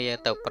នាំគ្នា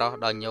ទៅប្រោះ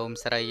ដល់ញោម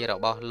ស្រីរ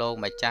បស់លោក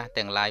ម្ចាស់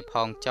ទាំងឡាយផ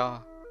ងចុះ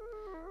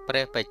ព្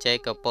រះបច្ចេ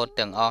កពុទ្ធ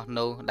ទាំងអស់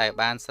នោះដែល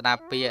បានស្ដា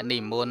ប់ពាក្យនិ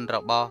មន្តរ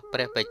បស់ព្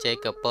រះបច្ចេ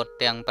កពុទ្ធ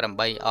ទាំង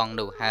8អង្គ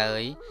នោះហើ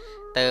យ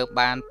ទៅ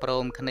បានព្រ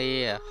មគ្នា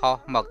ហោះ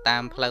មកតា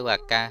មផ្លូវអា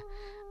កាស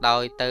ដោ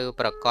យទៅ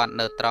ប្រកាស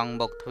នៅត្រង់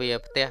មុខទ្វារ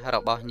ផ្ទះរ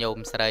បស់ញោម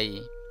ស្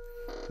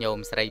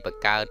រីប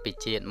កើតពី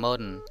ជាតិមុ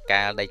ន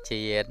កាលដែល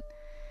ជាតិ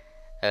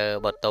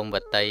បតុមវ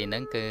តីហ្នឹ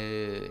ងគឺ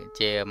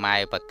ជាម៉ែ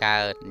បកើ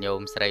តញោ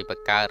មស្រីប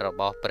កើតរ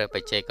បស់ព្រះប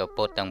ច្ចេក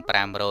ពុទ្ធទាំង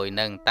500ហ្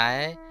នឹងតែ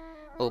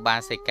ឧបា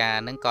សិកា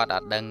ហ្នឹងក៏អ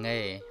ត់ដឹងទេ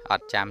អ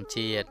ត់ចាំ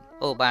ជាតិ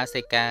ឧបា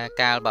សិកា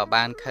កាលបើ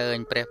បានឃើញ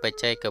ព្រះបច្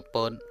ចេក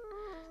ពុទ្ធ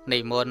និ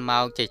មន្តម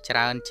កជាច្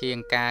រើនជាង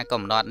ការ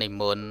កំណត់និ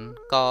មន្ត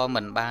ក៏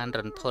មិនបានរ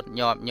ន្ធត់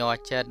ញាប់ញ័រ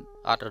ចិត្ត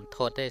អត់រន្ធ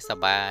ត់ទេស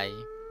បាយ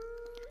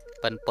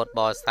ប៉ិនពុទ្ធ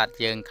បរិស័ទ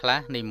យើងខ្លះ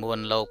និម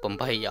ន្តលោក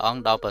8អង្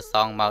គដល់ប្រស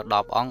ងមក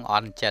10អង្គអ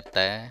ន់ចិត្ត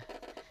តែ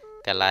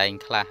កន្លែង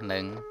ខ្លះនឹ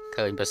ង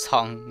ឃើញប្រស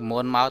ងមុ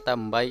នមកតែ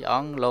8អ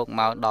ង្គលោក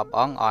មក10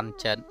អង្គអន់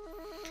ចិត្ត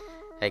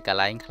ហើយកន្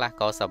លែងខ្លះ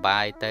ក៏សបា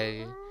យទៅ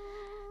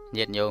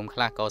ញាតិញោមខ្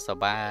លះក៏ស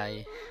បាយ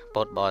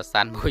ពុទ្ធបរិ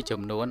ស័ទមួយ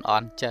ចំនួនអ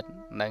ន់ចិត្ត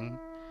នឹង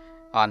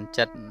អន់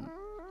ចិត្ត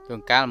ជួន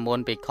កាលមុន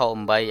ភិក្ខុ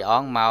8អ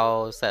ង្គមក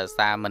សិក្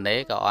សាមនេ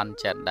ក៏អន់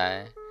ចិត្តដែរ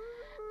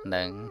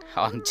នឹង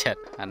អន់ចិត្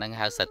តអានឹង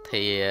ហៅសទ្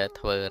ធា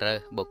ធ្វើរើ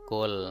សបុគ្គ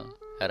ល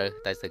រើស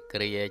តែសក្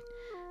រាច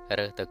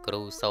រើសតែគ្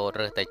រូសូត្រ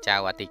រើសតែចៅ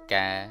អធិ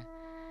ការ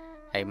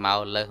ហើយមក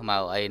លើសម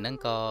កអីហ្នឹង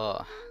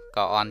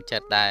ក៏អន់ចិ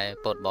ត្តដែរ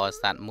ពុទ្ធបរិ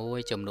ស័ទមួយ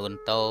ចំនួន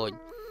តូច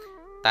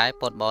តែ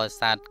ពុទ្ធបរិ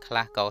ស័ទខ្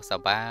លះក៏ស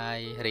ប្បាយ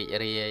រីក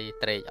រាយ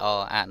ត្រេកអ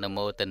រអនុ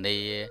មោទនា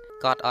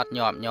គាត់អត់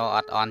ញាប់ញ័រអ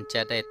ត់អន់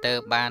ចិត្តទេទៅ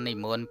បាននិ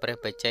មន្តព្រះ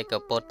បច្ចេក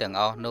ពុទ្ធទាំង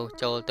អស់នោះ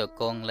ចូលទៅ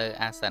គង់លើ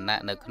អាសនៈ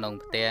នៅក្នុង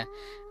ផ្ទះ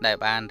ដែល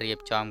បានរៀប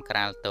ចំក្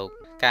រាលទុក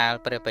កាល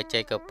ព្រះបច្ចេ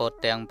កពុទ្ធ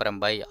ទាំង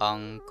8អ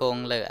ង្គគ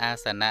ង់លើអា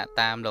សនៈ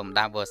តាមលំ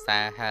ដាប់វស្សា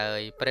ហើយ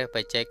ព្រះប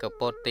ច្ចេក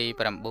ពុទ្ធទី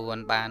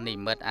9បាននិ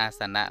មិត្តអា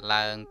សនៈ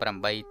ឡើង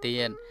8ទៀ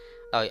ត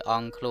ដោយអ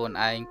ង្គខ្លួន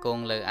ឯងគ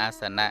ង់លើអា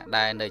សនៈ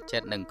ដែលនៅជិ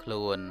តនឹងខ្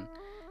លួន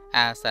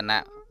អាសនៈ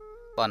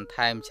បន្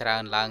ថែមច្រើ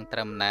នឡើងត្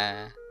រឹមណា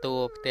តួ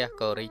ផ្ទះ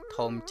ក៏រីក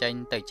ធំចេញ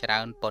ទៅច្រើ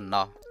នប៉ុណ្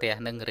ណោះផ្ទះ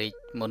នឹងរីក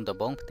មុនដំ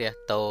បូងផ្ទះ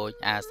តូច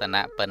អាស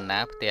នៈប៉ុណ្ណា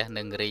ផ្ទះ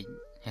នឹង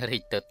រី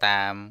កទៅ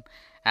តាម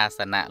អាស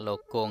នៈលោក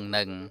គង់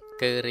នឹង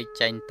គឺរីក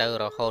ចេញទៅ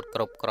រហូតគ្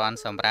រប់គ្រាន់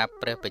សម្រាប់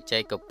ព្រះបច្ចេ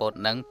កពុទ្ធ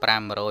នឹង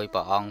500ព្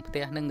រះអង្គផ្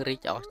ទះនឹងរី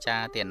កអស្ចា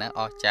រ្យទៀតណា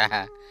អស្ចារ្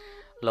យ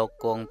លោក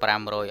គង់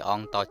500អ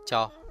ង្គត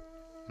ចោះ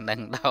នឹង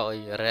ដោយ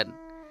រិទ្ធ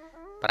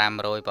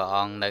500ព្រះអ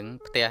ង្គនឹង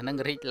ផ្ទះនឹង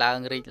រីកឡើ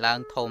ង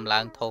ធំឡើ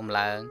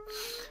ង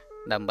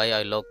ដើម្បី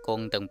ឲ្យលោកគ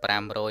ង់ទាំង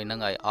500នឹង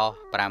ឲ្យអស់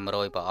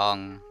500ព្រះអ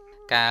ង្គ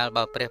កាល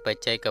បើព្រះប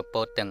ច្ចេក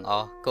ពុទ្ធទាំងអ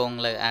ស់គង់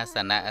លើអាស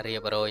នៈរៀ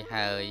បរយ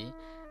ហើយ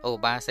ឧ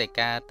បាសិ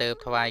កាទើប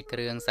ថ្វាយគ្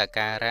រឿងសក្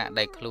ការៈ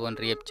ដែលខ្លួន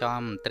រៀប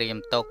ចំត្រៀម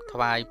ទុកថ្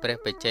វាយព្រះ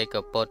បច្ចេក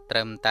ពុទ្ធត្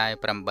រឹមតែ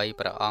8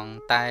ព្រះអង្គ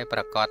តែប្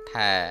រកាស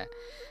ថា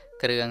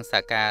គ្រឿងស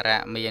ក្កា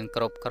រៈមាន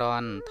គ្រប់គ្រា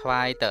ន់ថ្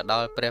វាយទៅដ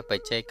ល់ព្រះប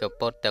ច្ចេក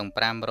ពុទ្ធទាំង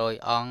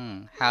500អង្គ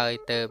ហើយ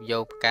ទើបយ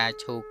កផ្កា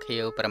ឈូកខៀ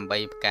វ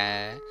8ផ្កា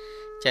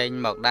ចេញ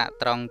មកដាក់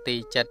ត្រង់ទី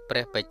ចិត្តព្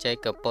រះបច្ចេ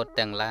កពុទ្ធ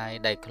ទាំងឡាយ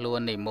ដែលខ្លួន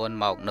និមន្ត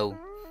មកនោះ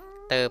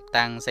ទើប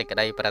តាំងសេចក្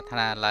តីប្រាថ្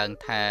នាឡើង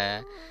ថា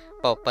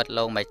បពិត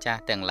លោកម្ចា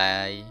ស់ទាំងឡា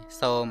យ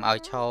សូមឲ្យ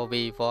ឈរ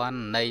វិវ័ន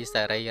នៃស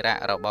រីរៈ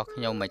របស់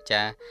ខ្ញុំម្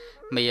ចាស់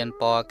មាន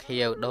ពណ៌ខៀ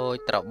វដូច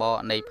ត្របក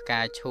នៃផ្កា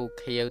ឈូក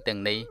ខៀវទាំ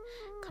ងនេះ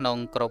ក្នុង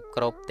គ្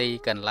រប់ទី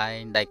កន្លែង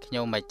ដែលខ្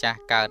ញុំម្ចាស់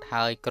កើត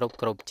ហើយគ្រ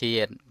ប់ជា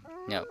តិ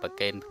ប្រ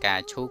កេនផ្កា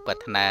ឈូកប្រា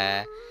ថ្នា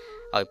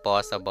ឲ្យព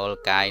ណ៌សម្បុរ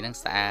កាយនឹង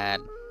ស្អាត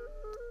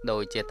ដូ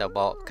ចជាត្រប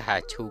កផ្កា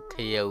ឈូក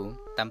ខៀវ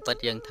តាមពិត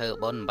យើងធ្វើ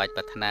បុណ្យមិនបាច់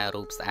ប្រាថ្នា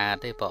រូបស្អាត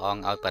ទេព្រះអ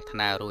ង្គឲ្យប្រាថ្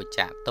នារួច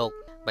ចាក់ទុក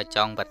បើច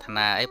ង់ប្រាថ្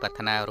នាអីប្រា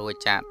ថ្នារួច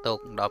ចាក់ទុក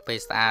ដល់ពេល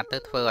ស្អាតទៅ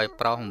ធ្វើឲ្យ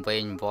ប្រុសវែ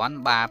ងវាន់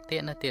បាបទៀ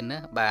តណា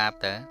បាប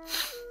ទៅ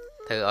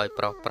ធ្វើឲ្យ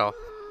ប្រុស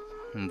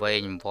វែ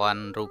ងវា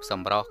ន់រូបស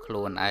ម្រស់ខ្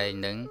លួនឯង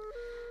នឹង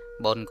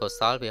បុណ្យកុ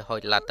សលវាហុ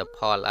ចលទ្ធផ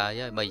លហើ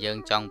យបើយើង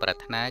ចង់ប្រា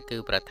ថ្នាគឺ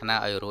ប្រាថ្នា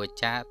ឲ្យរួច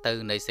ចាកទៅ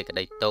នៃសេចក្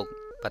តីទុក្ខ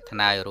ប្រាថ្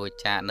នាឲ្យរួច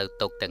ចាកនៅ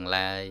ទុក្ខទាំង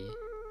ឡាយ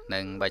នឹ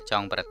ងបើច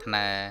ង់ប្រាថ្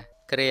នា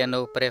គ្រា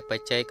នោះព្រះប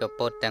ច្ចេក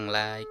ពុទ្ធទាំង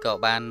ឡាយក៏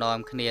បាននាំ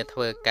គ្នាធ្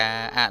វើការ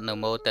អនុ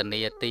មោទ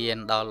នាទាន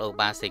ដល់ឧ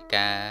បាសិ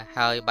កា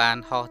ហើយបាន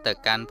ហោះទៅ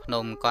កាន់ភ្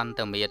នំកន្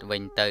តមាតវិ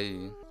ញទៅ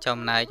ចំ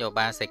ណែកឧ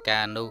បាសិកា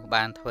នោះ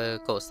បានធ្វើ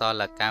កុស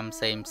លកម្មផ្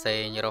សេ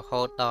ងរ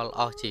ហូតដល់អ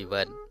ស់ជី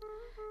វិត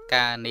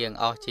ការនាង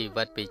អស់ជី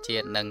វិតពីជា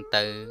តិនឹង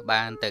ទៅ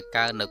បានទៅ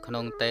កើតនៅក្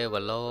នុងទេវ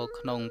លោក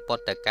ក្នុងពុ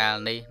ទ្ធកាល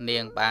នេះនា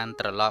ងបាន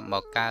ត្រឡប់ម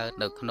កកើត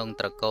នៅក្នុង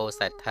ត្រកូល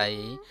សេដ្ឋី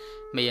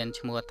មាន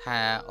ឈ្មោះ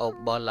ថាឧ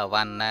បលវ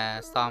ណ្ណា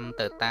សម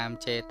ទៅតាម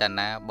ចេត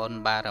នាបុណ្យ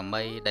បារ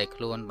មីដែល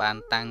ខ្លួនបាន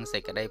តាំងសេ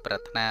ចក្តីប្រា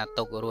ថ្នា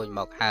ទុករួចម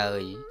កហើ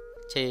យ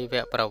ជីវ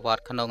ប្រវត្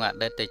តិក្នុងអ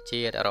តីត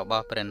ជាតិរប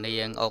ស់ព្រះនា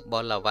ងឧប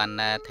លវណ្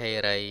ណាថេ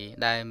រី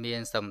ដែលមា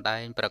នសម្ដែ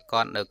ងប្រក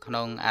បនៅក្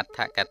នុងអដ្ឋ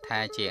កថា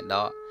ជាដ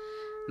ក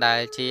ដែ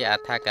លជាអ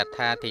ដ្ឋក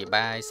ថាធិប្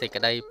បាយសេច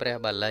ក្តីព្រះ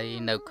បាលី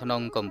នៅក្នុ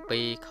ងគម្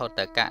ពីរខុទ្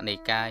ទកនិ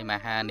កាយម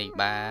ហានិ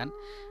បាត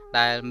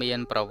ដែលមាន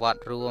ប្រវត្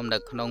តិរួមនៅ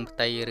ក្នុងផ្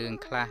ទៃរឿង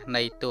ខ្លះ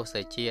នៃទស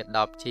ជាតិ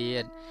10ជា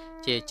តិ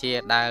ជា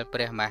ដែលព្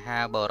រះមហា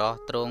បរោះ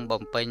ទ្រង់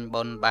បំពេញ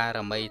បុណ្យបារ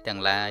មីទាំ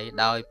ងឡាយ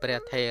ដោយព្រះ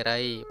ថេ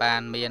រីបា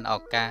នមានឱ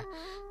កាស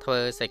ធ្វើ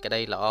សេចក្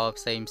តីល្អ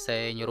ផ្សេ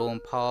ងរួម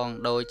ផង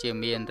ដូចជា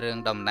មានរឿង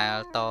ដំណាល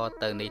ត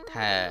ទៅនេះ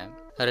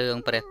ថារឿង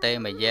ព្រះតេ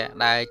មយៈ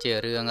ដែលជា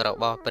រឿងរ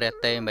បស់ព្រះ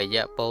តេម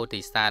យៈពោ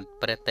ធិសត្វ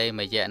ព្រះតេ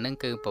មយៈនឹង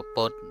គឺព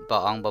ពុទ្ធព្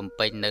រះអង្គបំ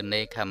ពេញនៅ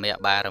នេខមៈ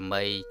បារ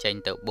មីចេញ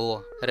ទៅបួស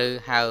ឬ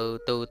ហៅ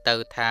ទូទៅ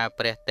ថា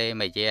ព្រះតេ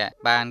មយៈ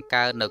បាន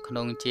កើតនៅក្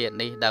នុងជាតិ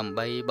នេះដើម្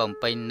បីបំ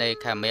ពេញនេ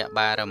ខមៈ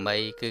បារមី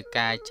គឺ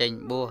ការចេញ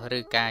បួសឬ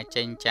ការ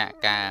ចេញចាក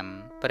កាម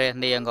ព្រះ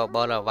នាងឧប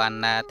លវ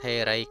ណ្ណាថេ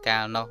រីកា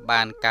លនោះ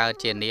បានកើត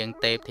ជានាង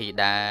ទេពធី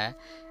តា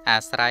អា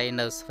ស្រ័យ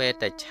នៅស្វេ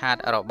តឆ័ត្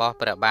ររបស់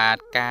ព្រះបាទ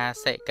កា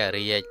សិក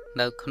រាជ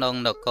នៅក្នុង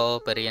នគរ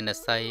ពរាណ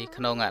សី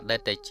ក្នុងអតី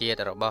តជា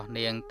តិរបស់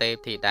នាងទេព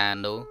ធីតា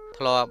នោះ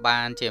ធ្លាប់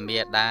បានជាមា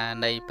តា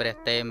នៃព្រះ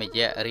តេម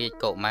យៈរាជ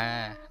កុមារ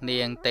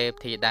នាងទេព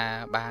ធីតា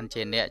បាន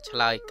ជាអ្នកឆ្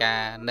លើយកា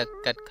រនឹក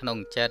គិតក្នុង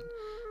ចិត្ត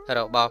រ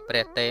បស់ព្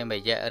រះតេម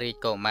យៈរាជ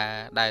កុមារ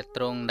ដែល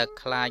ទ្រង់នឹក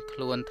ខ្លាចខ្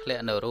លួនធ្លា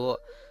ក់នរក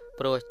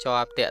ព្រោះជា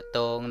ប់តាក់ទ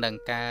ងនឹង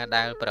ការ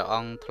ដែលព្រះអ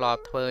ង្គធ្លា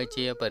ប់ធ្វើ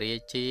ជាបរិយា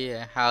ជា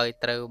ហើយ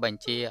ត្រូវប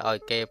ញ្ជាឲ្យ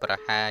គេប្រ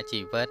ហារជី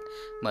វិត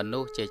មនុ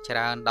ស្សជាច្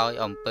រើនដោយ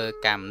អំពើ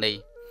កម្មនេះ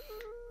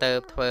ទើប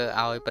ធ្វើ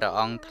ឲ្យព្រះ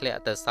អង្គធ្លា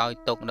ក់ទៅសោយ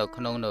ទុក្ខនៅ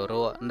ក្នុងនរ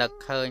កនឹក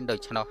ឃើញដូ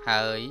ច្នោះ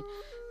ហើយ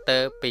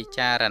ទើបពិ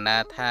ចារណា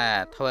ថា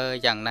ធ្វើ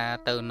យ៉ាងណា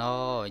ទៅណ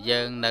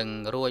យើងនឹង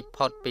រួច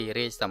ផុតពី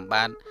រាជសម្ប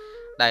ត្តិ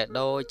ដែល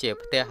ដូចជា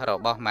ផ្ទះរ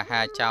បស់ម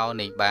ហាចៅ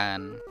នេះបាន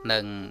នឹ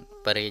ង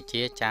បរិយា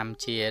ជាចាំ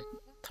ជា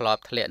តិធ្លា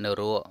ប់ធ្លាក់ន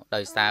រក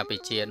ដោយសារពី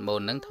ជាតិមុ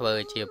ននឹងធ្វើ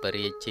ជាប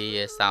រិយាជា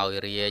សោយ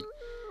រាជ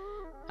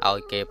ឲ្យ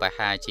គេប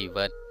ហាជី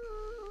វិត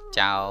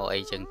ចោលអី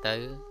ចឹងទៅ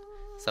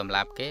សម្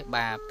រាប់គេ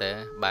បាបទៅ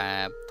បា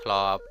បធ្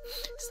លាប់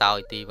សោយ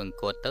ទីវង្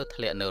គតទៅ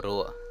ធ្លាក់នរ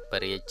កប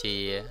រិយាជា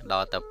ដ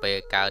ល់ទៅពេល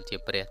កើតជា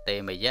ព្រះតេ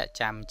មយៈ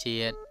ចាំ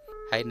ជាតិ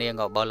ហើយនាង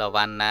ឧបលវ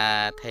ណ្ណា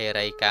ថេ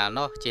រីកាល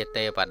នោះជា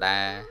ទេវតា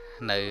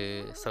នៅ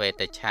ស្វេ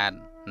តឆ័ត្រ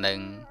និង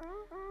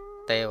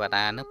ទេវ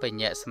តានឹងបញ្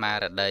ញាស្មា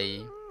រតី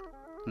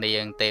នា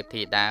ងទេព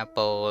ធីតា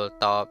ពោល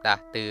តបដា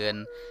ស់តឿន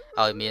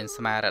ឲ្យមាន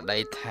ស្មារតី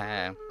ថា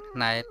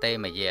ណែតេ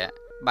មយៈ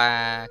បា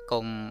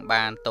គុំ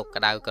បានទុក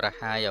ក្តៅក្រ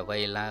ហាយអ្វី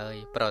ឡើយ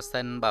ប្រ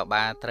សិនបើ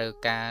បាត្រូវ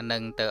ការនឹ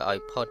ងទៅឲ្យ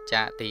ផុត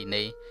ចាកទី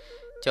នេះ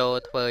ចូល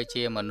ធ្វើ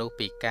ជាមនុស្ស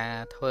ពិការ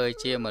ធ្វើ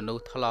ជាមនុ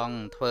ស្សថ្លង់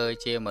ធ្វើ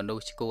ជាមនុ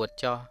ស្សឆ្កួត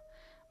ចោះ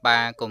បា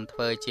គុំធ្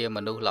វើជាម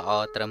នុស្សល្អ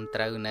ត្រឹម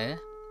ត្រូវណា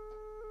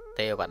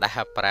ទេវតា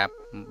ប្រាប់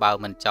បើ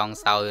មិនចង់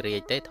សោយរា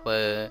ជទេធ្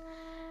វើ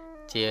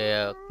ជា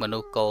មនុ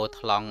ស្សគោ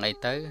ថ្លង់អី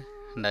ទៅ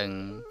នឹង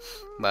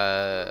បើ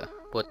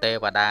ពួកទេ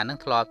វតានឹង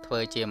ធ្លាប់ធ្វើ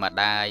ជាម្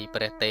ដាយ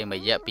ព្រះតេម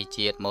យៈពី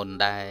ជាតិមុន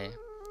ដែរ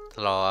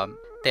ធ្លាប់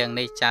ទាំង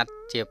នេះចាត់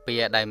ជាពា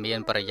ក្យដែលមាន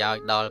ប្រយោជ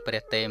ន៍ដល់ព្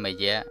រះតេម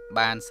យៈ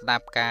បានស្ដា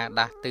ប់ការ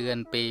ដាស់តឿន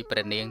ពីព្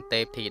រះនាង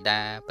ទេពធីតា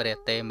ព្រះ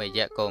តេម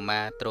យៈកុ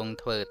មារទ្រង់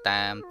ធ្វើ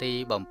តាមទី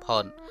បំផុ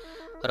ត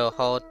រ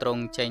ហូតទ្រ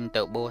ង់ចេញ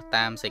ទៅបួស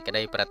តាមសេចក្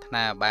តីប្រាថ្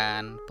នាបា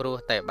នព្រោះ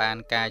តែបាន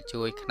ការ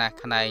ជួយខ្នះ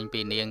ខ្នែង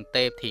ពីនាង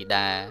ទេពធី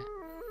តា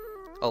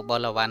ឧប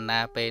លវណ្ណា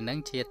ពេលនឹង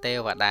ជាទេ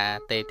វតា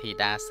ទេពធី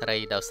តាស្រី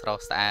ដ៏ស្រ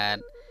ស់ស្អាត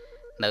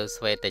នៅ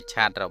ស្វេត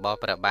ឆ័ត្ររបស់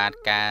ព្រះបាទ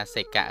កា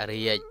សិក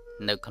រាជ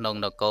នៅក្នុង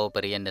នគរព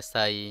រាណ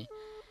សី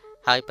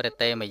ហើយព្រះ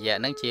តេមយៈ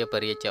នឹងជាព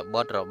រាជ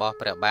បុត្ររបស់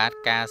ព្រះបាទ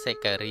កាសិ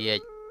ករាជ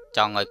ច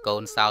ង់ឲ្យកូ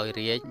នសោយ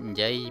រាជនិ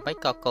យាយមិន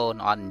ក៏កូន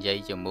អត់និយាយ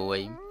ជាមួយ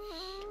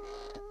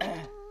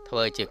ធ្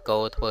វើជាគោ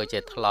ធ្វើជា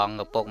ថ្លង់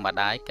ឪពុកម្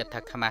ដាយគិត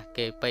ថាខ្មាស់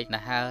គេពេកណា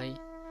ស់ហើយ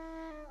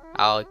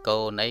ឲ្យកូ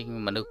នអី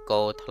មនុស្ស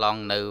គោថ្លង់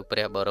នៅព្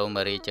រះបរម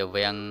រាជ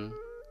វាំង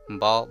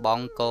ប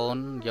ងកូន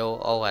យក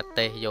អូអា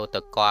ទេសយក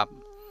ទៅក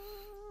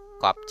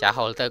ប់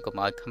ចោលទៅកុំ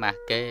ឲ្យខ្មាស់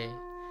គេ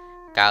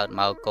កើត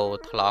មកគោ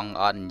ថ្លង់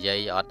អត់និយា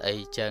យអត់អី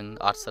ចឹង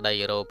អត់ស្ដី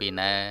រោពី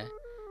ណា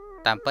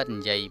តាមពិត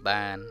និយាយ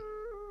បាន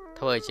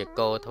ធ្វើជា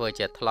គោធ្វើ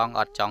ជាថ្លង់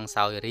អត់ចង់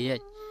សោយរាជ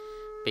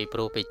ពីព្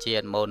រោះពីជា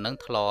តិមុននឹង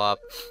ធ្លាប់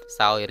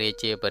សោយរាជ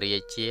ជាបរិយា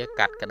ជា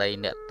កាត់ក្តី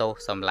អ្នកទោស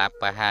សម្រាប់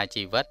បហា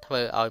ជីវិតធ្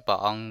វើឲ្យព្រះ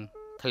អង្គ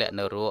ធ្លាក់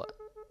នរក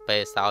ពេ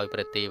លសោយប្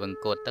រទីវង្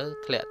គតទៅ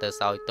ធ្លាក់ទៅ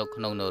សោយទុក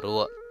ក្នុងនរ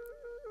ក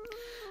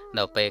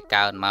នៅពេល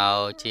កើតមក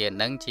ជា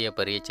នឹងជាព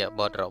រាជ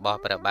បុត្ររបស់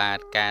ព្រះបាទ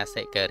កា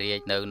សិករាជ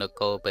នៅន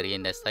គរពរា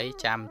ណសី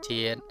ចាំ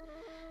ជាតិ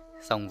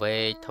សង្វេ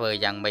ធ្វើ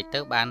យ៉ាងម៉េចទៅ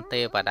បាន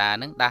ទេវតា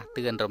នឹងដាស់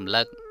តឿនរំ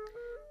លឹក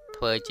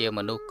ធ្វើជាម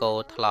នុស្សគោ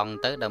ថ្លង់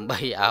ទៅដើម្បី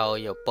ឲ្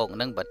យឪពុក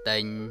នឹងបដិ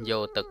ញយ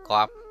កទៅក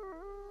ប់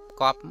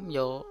យ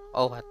ក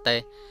អូសអតេ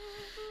ស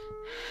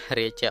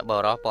រាជប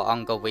រោះព្រះអ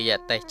ង្គក៏វិអ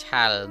តេស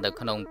ឆាល់នៅ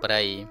ក្នុងព្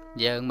រៃ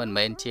យើងមិន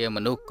មែនជាម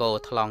នុស្សគោ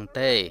ថ្លង់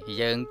ទេ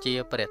យើងជា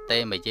ព្រះទេ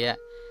មយៈ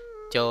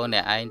ចូលអ្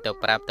នកឯងទៅ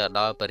ប្រាប់ទៅដ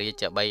ល់ពរា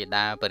ជបិ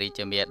តាពរាជ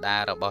មាតា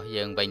របស់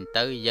យើងវិញ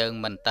ទៅយើង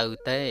មិនទៅ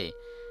ទេ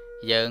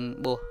យើង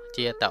បួស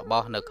ជាត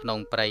បោះនៅក្នុង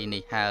ព្រៃ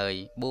នេះហើយ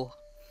បួស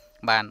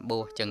បានបួ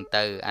សចឹង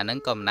ទៅអានឹង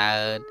កំណើ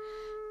ត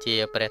ជា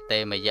ព្រះទេ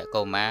មយៈ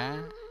កុមារ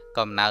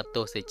កំណើត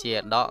ទុសិជា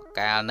ដក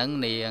កាលនឹង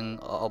នាង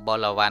អប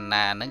លវណ្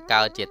ណានឹង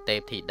កើតជាទេព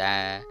ធីតា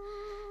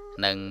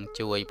នឹង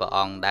ជួយព្រះអ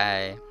ង្គដែ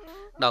រ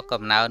ដល់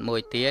កំណើតមួ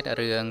យទៀត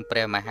រឿងព្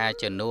រះមហា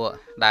ជនុ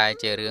ដែល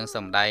ជារឿងស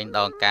ម្ដែងដ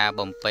ល់ការ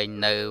បំពេញ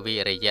នៅវិ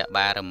រិយ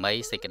បារមី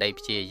សេចក្តី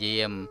ព្យាយា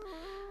ម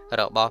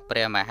របស់ព្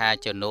រះមហា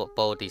ជនុ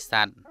ពោធិស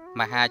ត្វ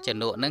មហាជ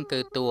នុនឹងគឺ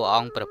តួអ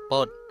ង្គព្រះ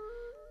ពុ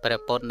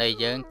ទ្ធនៃ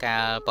យើងកា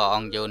លព្រះអ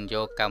ង្គយោនយ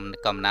ក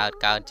កំណើត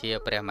កើតជា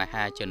ព្រះម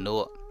ហាជនុ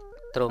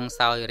ទ្រង់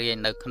សោយរាជ្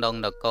យនៅក្នុង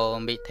នគរ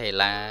មិថិ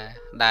លា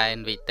ដែន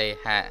វិទេ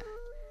ហៈ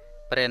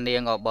ព្រះនា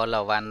ងអបល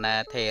វណ្ណា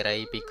ថេរី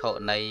ភិក្ខុ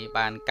នី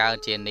បានកើត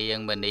ជានាង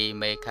មនី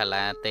មេខ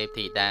លាទេព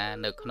ធីតា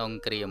នៅក្នុង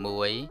គ្រា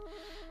មួយ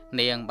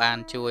នាងបាន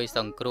ជួយស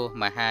ង្គ្រោះ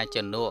មហាជ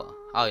នុ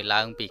ឲ្យ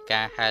ឡើងពី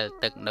ការហែល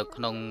ទឹកនៅ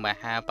ក្នុងម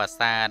ហាប្រា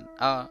សាទ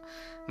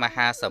ម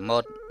ហាសមុ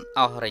ទ្រ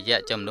អស់រយៈ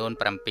ចំនួន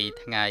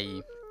7ថ្ងៃ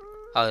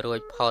ឲ្យរួច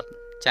ផុត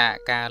ចាក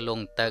ការល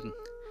ង់ទឹក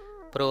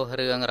ព្រោះ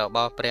រឿងរប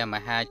ស់ព្រះម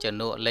ហាជ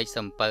នុលេច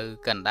សំពៅ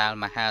កណ្ដាល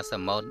មហាស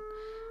មុទ្រ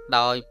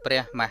ដោយព្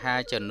រះមហា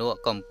ជនុ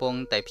កំពុង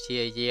តែព្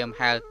យាយាម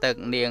ហែលទឹក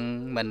នាង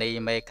មនី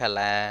មេខ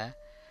លា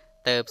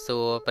ទៅសួ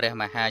រព្រះ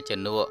មហាជ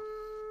នុ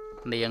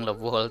នាងរ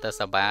វល់ទៅ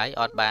សបាយ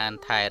អត់បាន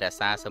ថែរក្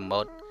សាស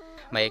មុទ្រ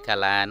មេខ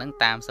លានឹង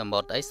តាមសមុ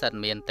ទ្រអីសិត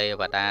មានទេ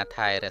វតា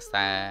ថែរក្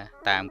សា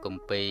តាមគ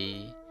ម្ពី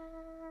រ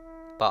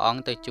ព្រះអង្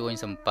គទៅជួញ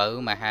សំពៅ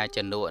មហាជ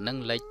នុនឹង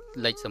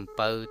លេចសំ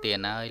ពៅទៀត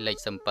ហើយលេច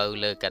សំពៅ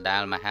លើកដា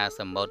លមហា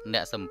សមុទ្រអ្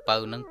នកសំពៅ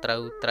នឹងត្រូ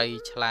វត្រី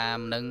ឆ្លាម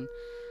នឹង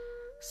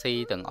ស៊ី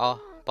ទាំងអ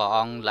ស់ព្រះអ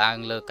ង្គឡើង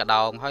លើក្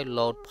តោងហើយ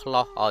លោតផ្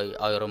លោះឲ្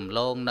យរំល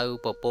ងនៅ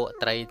ពពួក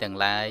ត្រីទាំង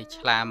ឡាយ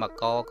ឆ្លាមក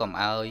កកុំ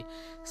ឲ្យ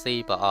ស៊ី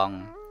ព្រះអ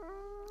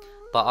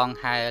ង្គ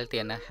ហែលទៀ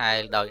តណាហែល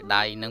ដោយ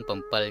ដៃនឹង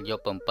7យ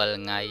ប់7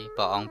ថ្ងៃ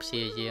ព្រះអង្គព្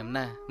យាយាម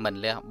ណាមិន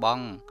លះប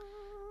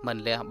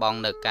ង់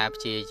នៅការ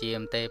ព្យាយា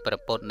មទេប្រ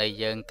ពុតនៃ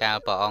យើងកាល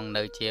ព្រះអង្គ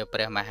នៅជាព្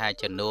រះមហា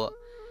ជនុ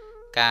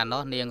កាល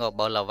នោះនាងអ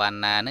បលវ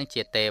ណ្ណានឹង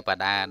ជាទេវ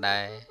តាដែ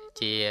រ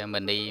ជាម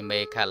នីមេ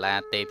ខលា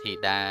ទេពធី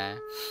តា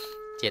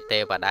ជាទេ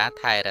វតា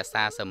ថែរក្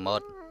សាសមុ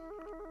ទ្រ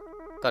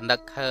ក៏នឹក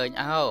ឃើញ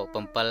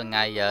7ថ្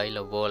ងៃហើយរ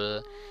វល់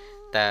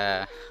តែ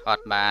អ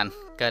ត់បាន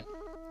គិត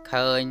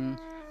ឃើញ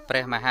ព្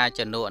រះមហាជ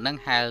នុនឹង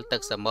ហែលទឹ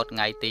កសមុទ្រថ្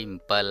ងៃទី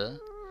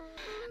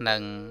7នឹ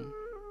ង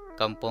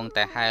កំពុង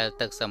តែហែល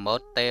ទឹកសមុ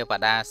ទ្រទេវ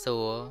តាសួ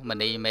រម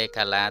នីមេខ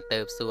លាទៅ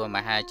សួរម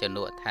ហាជ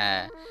នុថា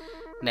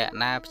អ្នក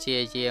ណាព្យា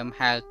យាម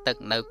ហែលទឹក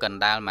នៅកណ្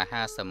ដាលម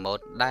ហាសមុ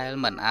ទ្រដែល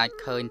មិនអាច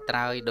ឃើញត្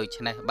រើយដូ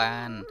ច្នេះបា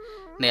ន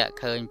អ្នក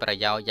ឃើញប្រ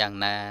យោជន៍យ៉ាង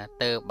ណា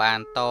ទើបបាន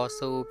ត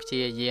ស៊ូព្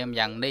យាយាម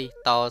យ៉ាងនេះ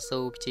តស៊ូ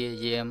ព្យា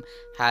យាម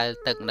ហែល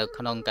ទឹកនៅ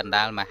ក្នុងកណ្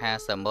ដាលមហា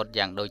សមុទ្រ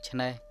យ៉ាងដូច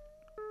នេះ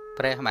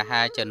ព្រះម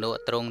ហាជនុ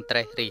ទ្រង់ត្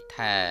រេះរិះ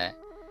ថា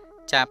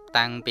ចាប់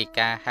តាំងពី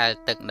ការហែល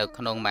ទឹកនៅ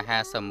ក្នុងមហា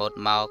សមុទ្រ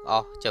មកអ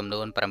ស់ចំ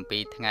នួន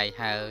7ថ្ងៃ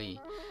ហើយ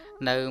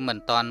នៅមិន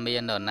ទាន់មា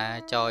ននរណា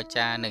ចរ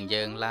ចានឹង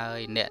យើងឡើយ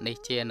អ្នកនេះ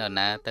ជានរ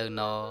ណាទៅ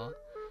ណ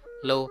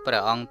លុះព្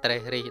រះអង្គត្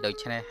រេះរិះដូ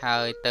ច្នេះហើ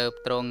យទៅ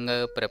ទ្រង់ងើ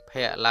បព្រះ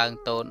ភ័ក្ត្រឡើង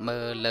ទតមើ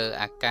លលើ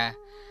អាកាស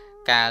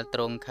កាលទ្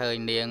រង់ឃើញ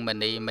នាងម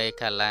នីមេ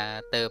ខលា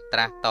ទៅត្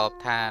រាស់តប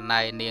ថា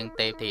ណៃនាង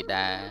ទេពធី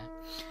តា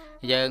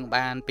យើង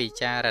បានពិ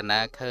ចារណា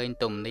ឃើញ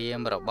ទំនៀម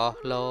របស់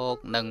លោក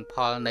និងផ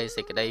លនៃ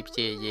សេចក្តីព្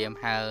យាយាម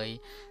ហើយ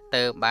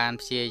ទៅបាន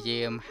ព្យា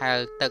យាមហែល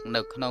ទឹក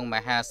នៅក្នុងម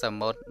ហាស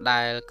មុទ្រ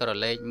ដែលក្រ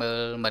ឡេកមើ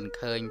លមិន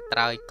ឃើញត្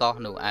រើយកោះ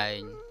នោះឯ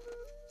ង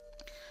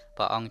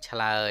ព្រះអង្គឆ្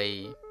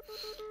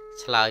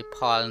លើយផ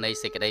លនៃ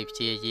សេចក្តីព្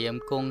យាយាម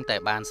គង់តែ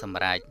បានស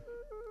ម្រេច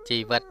ជី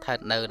វិតស្ថិត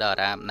នៅដ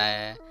រាបណា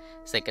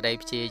សេចក្តី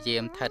ព្យាយា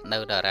មស្ថិតនៅ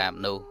ដរាប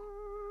នោះ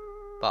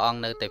ព្រះអង្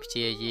គនៅតែព្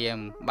យាយាម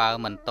បើ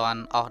មិនទា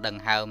ន់អស់ដ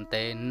ង្ហើម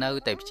ទេនៅ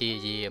តែព្យា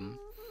យាម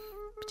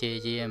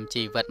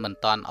ជីវិតមិន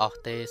ទាន់អស់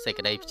ទេសេច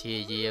ក្តីព្យា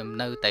យាម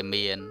នៅតែ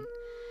មាន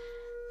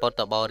ពុទ្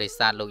ធបរិ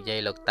ស័ទលោកយាយ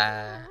លោកតា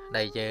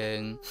ដែលយើង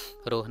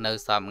រស់នៅ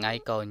សពថ្ងៃ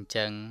ក៏អញ្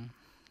ចឹង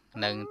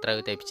នឹងត្រូវ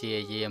តែព្យា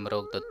យាមរ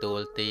កទទួល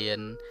ទាន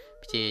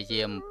ព្យា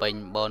យាមពេញ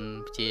បុណ្យ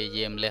ព្យា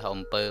យាមលះ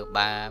អំពើ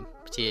បាប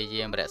ព្យា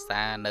យាមរក្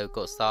សានៅ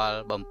កុសល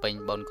បំពេញ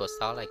បុណ្យកុស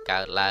លឲ្យកើ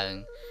តឡើង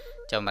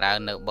ចម្រើន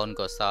នៅបុណ្យ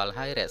កុសល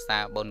ហើយរក្សា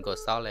បុណ្យកុ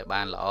សលឲ្យ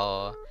បានល្អ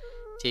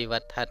ជីវិ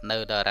តស្ថិតនៅ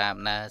ដរាប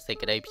ណាសេច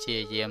ក្តីព្យា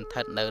យាមស្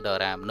ថិតនៅដ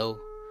រាបនោះ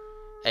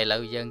ឥឡូ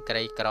វយើងក្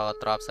រីក្រ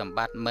ទ្រព្យសម្ប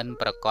ត្តិមិន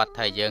ប្រកាស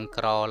ថាយើង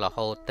ក្ររ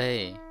ហូតទេ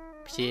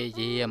ព្យា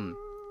យាម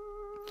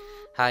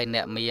ហើយអ្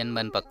នកមាន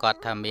មិនប្រកាស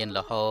ថាមានរ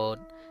ហូត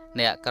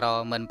អ្នកក្រ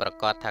មិនប្រ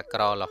កាសថាក្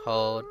ររ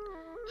ហូត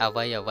អ្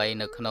វី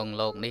នៅក្នុង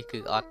โลกនេះគឺ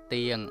អត់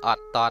ទៀងអ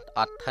ត់តត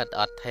អត់ថិត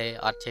អត់ថេ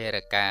អត់ចេរ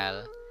កាល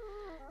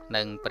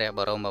នឹងព្រះប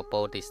រម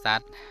ពោធិស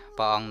ត្វ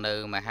ព្រះអង្គនៅ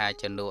មហា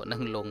ជនុនឹ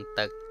ងលង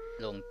ទឹក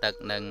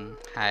នឹង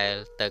ហែល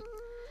ទឹក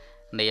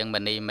នាងម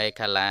ณีមេ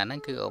ខលាហ្នឹង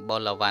គឺអបុ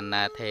លវណ្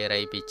ណាថេ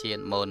រីពីជា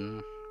តិមុន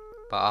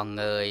ព្រះអង្គ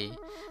ងើយ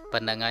ប៉ុ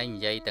ណ្្នឹងហើយនិ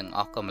យាយទាំងអ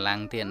ស់កម្លាំង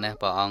ទៀតណា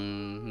ព្រះអង្គ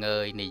ងើ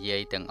យនិយា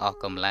យទាំងអស់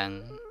កម្លាំង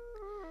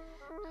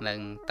នឹង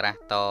ត្រាស់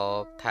ត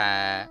បថា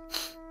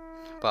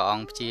ព្រះអ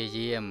ង្គព្យា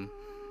យាម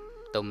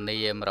ទំនៀ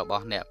មរប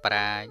ស់អ្នកប្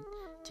រាជ្ញ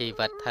ជី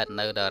វិតស្ថិត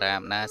នៅដរា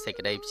បណាសេច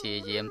ក្តីព្យា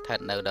យាមស្ថិត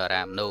នៅដ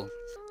រាបនោះ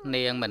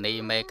នាងមณี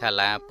មេខ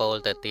លាពោល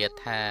ទៅទៀត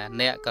ថា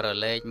អ្នកក្រ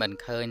ឡេកមិន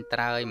ឃើញត្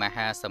រើយម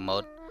ហាសមុ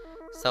ទ្រ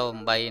សូ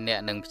ម្បីអ្នក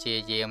នឹងព្យា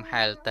យាម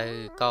ហែលទៅ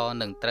ក៏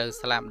នឹងត្រូវ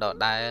ស្លាប់ដ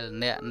ដែល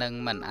អ្នកនឹង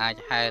មិនអាច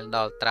ហែលដ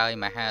ល់ត្រើយ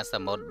មហាស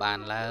មុទ្របាន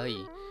ឡើយ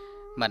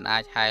មិនអា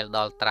ចហែលដ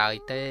ល់ត្រើយ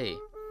ទេ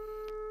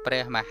ព្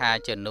រះមហា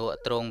ជនុ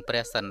ទ្រង់ព្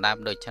រះសណ្ដាប់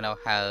ដូច្នោះ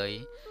ហើយ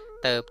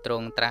ទៅទ្រ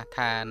ង់ត្រាស់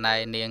ថាណែ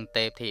នាង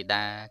ទេពធី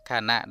តាខ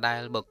ណៈដែ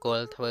លបុគ្គល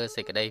ធ្វើ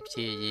សេចក្តីព្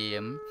យាយា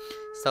ម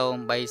សូ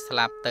ម្បីស្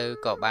លាប់ទៅ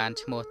ក៏បាន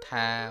ឈ្មោះ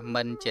ថា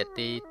មិនជា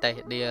ទីតេះ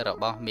ដៀរ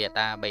បស់មា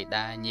តាបិ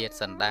តាញាតិ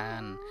សន្តា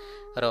ន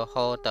រ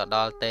ហូតទៅដ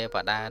ល់ទេវ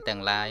តាទាំ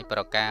ងឡាយប្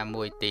រការ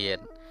មួយទៀត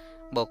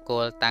បុគ្គ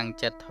លតាំង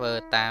ចិត្តធ្វើ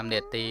តាមនេ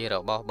តិរ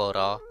បស់បុ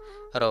រស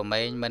រ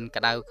មែងមិន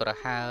ក្តៅក្រ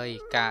ហាយ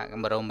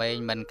រមែង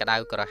មិនក្តៅ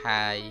ក្រ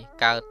ហាយ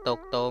កើតទុ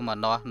ក្ខទោម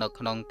នស្សនៅ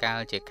ក្នុងកាល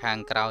ជាខាង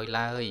ក្រោយ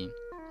ឡើយ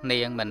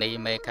នាងមณี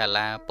មេខ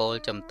លាពោល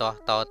ចំទាស់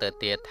តទៅ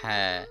ទៀត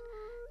ថា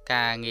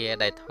ការងារ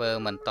ដែលធ្វើ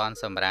មិនទាន់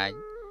សម្រេច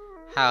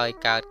ហើយ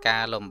កើតកា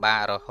រលំបា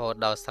ករហូត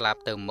ដល់ស្លាប់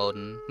ទៅមុន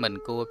មិន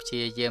គួរព្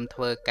យាយាមធ្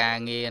វើការ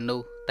ងារ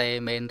នោះទេ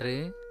មែនឬ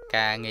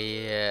ការងា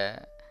រ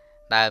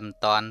ដែលមិន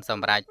ទាន់ស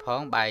ម្រេចផ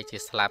ងបែរជា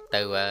ស្លាប់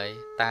ទៅហើយ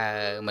តើ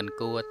មិន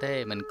គួរទេ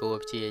មិនគួរ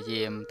ព្យា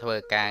យាមធ្វើ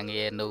ការ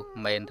ងារនោះ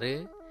មែនឬ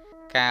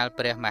កាល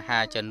ព្រះមហា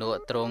ជនុ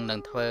ទ្រង់នឹង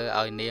ធ្វើ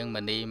ឲ្យនាងម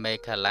ณีមេ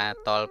ខលា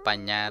តលប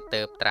ញ្ញា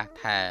ទើបត្រាស់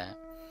ថា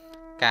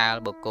កាល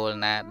បុគ្គល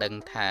ណាដឹង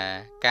ថា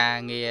ការ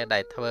ងារដែ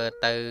លធ្វើ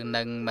ទៅ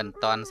នឹងមិន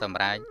ទាន់សម្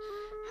រេច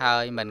ហើ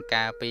យមិន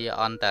ការពារ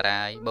អន្ត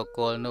រាយបុគ្គ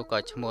លនោះក៏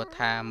ឈ្មោះ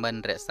ថាមិន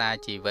រក្សា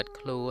ជីវិត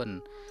ខ្លួន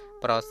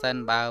ប្រសិន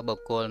បើបុ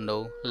គ្គល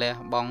នោះលះ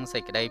បង់សេ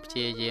ចក្តីព្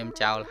យាយាម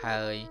ចោល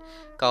ហើយ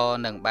ក៏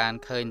នឹងបាន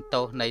ឃើញ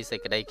ទោសនៃសេច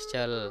ក្តីខ្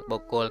ជិលបុ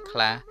គ្គលខ្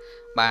លះ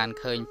បាន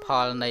ឃើញផ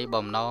លនៃ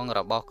បំណងរ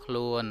បស់ខ្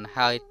លួន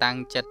ហើយតាំង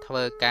ចិត្តធ្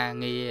វើការ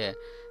ងារ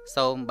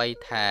សូម្បី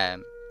ថា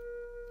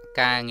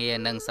ការងារ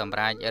នឹងសម្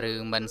រេចឬ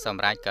មិនស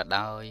ម្រេចក៏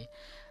ដោយ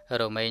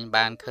រមែង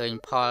បានឃើញ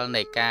ផល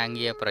នៃការ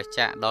ងារប្រ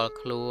ចាក់ដល់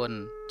ខ្លួន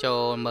ចូ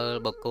លមើល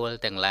បុគ្គល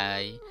ទាំងឡា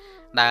យ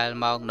ដែល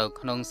មកនៅ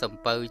ក្នុងសំ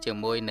ពៅជា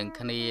មួយនឹង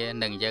គ្នា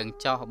នឹងយើង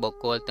ចោះបុ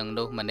គ្គលទាំង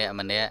នោះម្នាក់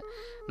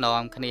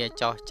នាំគ្នា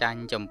ចោះចាញ់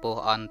ចំពោះ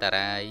អន្ត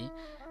រាយ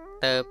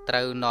ទៅត្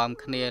រូវនាំ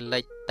គ្នា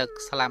លិចទឹក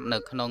ស្លាប់នៅ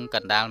ក្នុងក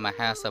ណ្ដាលម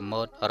ហាស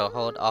មុទ្ររ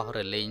ហូតអស់រ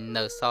លីង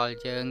នៅសល់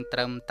យើងត្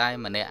រឹមតែ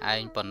ម្នាក់ឯ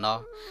ងប៉ុណ្ណោះ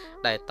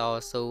ដែលត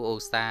ស៊ូឧ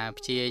ស្សាហ៍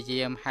ព្យា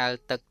យាមហែល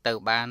ទឹកទៅ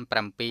បាន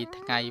7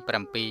ថ្ងៃ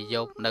7យ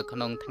ប់នៅក្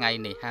នុងថ្ងៃ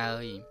នេះហើ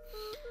យ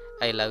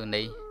ឥឡូវ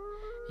នេះ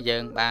យើ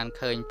ងបាន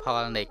ឃើញផ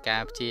លនៃកា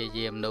រព្យា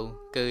យាមនោះ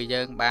គឺ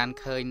យើងបាន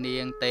ឃើញនា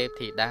ងទេព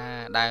ធីតា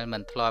ដែលមិ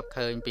នធ្លាប់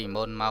ឃើញពី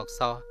មុនមក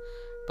សោះ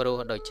ព្រោះ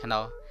ដូច្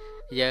នោះ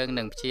យើង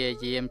នឹងព្យា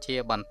យាមជា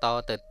បន្ត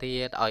ទៅទៀ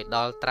តឲ្យដ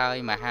ល់ត្រើយ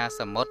មហា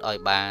សមុទ្រឲ្យ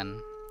បាន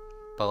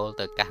ពោល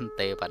ទៅកាន់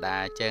ទេវតា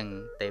ចឹង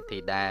ទេពធី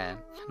តា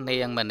នា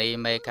ងមณี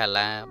មេខ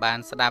លាបាន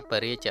ស្ដាប់ព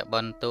រាជប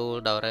ន្ទូល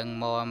ដ៏រឹង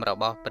មាំរ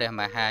បស់ព្រះ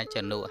មហាជ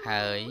នុ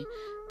ហើយ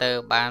ទៅ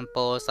បាន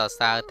ពោលសរ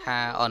សើរថា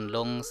អន្ល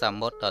ង់ស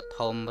មុទ្រដ៏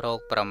ធំរោគ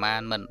ប្រមា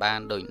ណមិនបា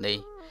នដូចនេះ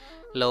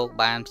លោក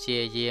បានព្យា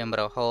យាម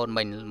រហូត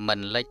មិន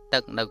លិច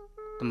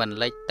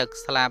ទឹក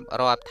ស្លាប់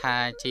រាប់ថា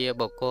ជា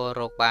បុគ្គល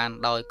រកបាន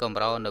ដោយកម្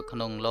រនៅក្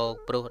នុងលោក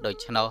ព្រោះដូ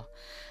ច្នោះ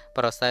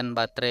ប្រសិន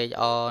បើត្រេក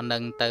អរនឹ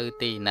ងទៅ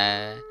ទីណា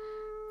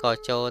ក៏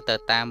ចូលទៅ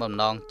តាមបំ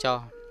ណងចោះ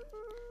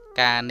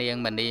ការនាង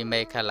មณี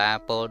មេខលា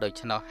ពោលដូ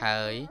ច្នោះ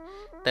ហើយ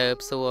ទើប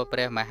សួរព្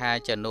រះមហា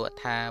ជនុ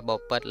ថាប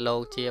ពិតលោ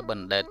កជាប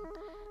ណ្ឌិត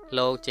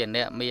លោកជា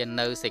អ្នកមាន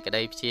នៅសេចក្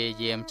តីព្យា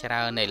យាមច្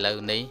រើននៅលើ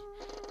នេះ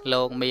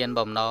លោកមាន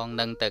បំណង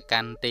នឹងទៅ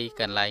កាន់ទី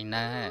កន្លែង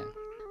ណា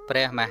ព្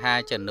រះមហា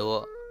ជនុ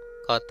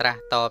ក៏ត្រា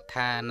ស់តប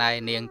ថាណែ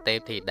នាងទេព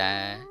ធីតា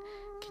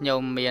ខ្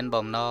ញុំមាន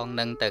បំណង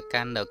នឹងទៅ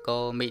កាន់នគ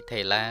រមិ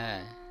ថិលា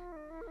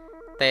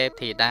ទេព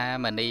ធីតា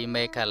មณี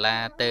មេខលា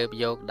ទើប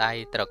យកដៃ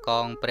ត្រក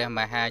ងព្រះម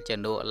ហាជ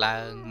នុឡើ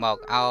ងមក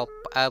អោប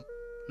ផ្អឹប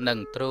នឹង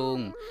ទ្រូង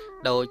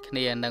ដូចគ្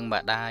នានឹង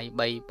ម្ដាយ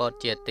បីបុត្រ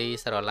ជាទី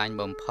ស្រឡាញ់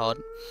បំផុត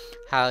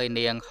ហើយ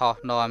នាងហោះ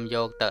នាំយ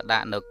កទៅដា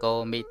ក់នគរ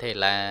មិថិ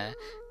លា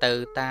ទៅ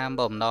តាម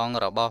បំណង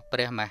របស់ព្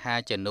រះមហា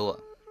ជនុ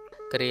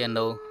គ្រា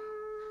នោះ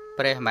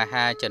ព្រះម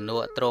ហាជនុ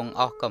ទ្រង់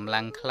អស់កម្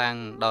លាំងខ្លាំង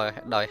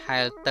ដោយហែ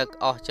លទឹក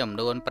អស់ចំ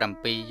នួន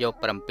7យប់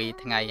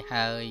7ថ្ងៃ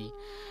ហើយ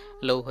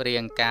លុះរា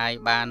ងកាយ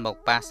បានមក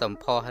ប៉ះសម្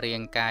ផស្សរា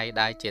ងកាយ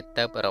ដែលជា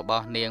ទិព្វរប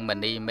ស់នាងម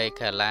ณีមេ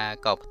ខលា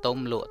ក៏ផ្ទុំ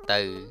លក់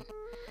ទៅ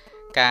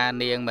ការ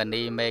នាងម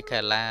ณีមេខ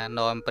លា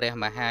នាំព្រះ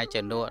មហាជ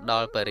នុដ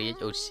ល់ពរា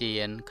ជឧទ្យា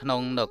នក្នុ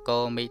ងនគ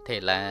រមិថិ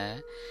លា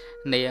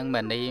នាងម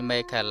ณีមេ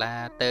ខលា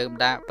ទើប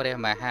ដាក់ព្រះ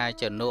មហា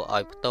ជនុ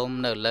ឲ្យផ្ទុំ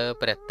នៅលើ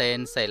ព្រះទេន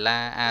សិលា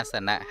អាស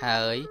នៈ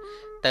ហើយ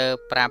ទើប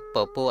ប្រាប់ព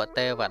ពួក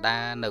ទេវតា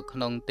នៅក្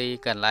នុងទី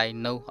កន្លែង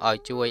នោះឲ្យ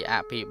ជួយអ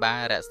ភិបា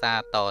លរក្សា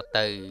ត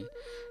ទៅ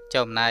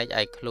ចំណែក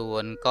ឯខ្លួ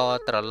នក៏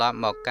ត្រឡប់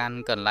មកកាន់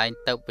កន្លែង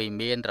ទៅវិ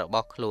មានរប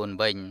ស់ខ្លួន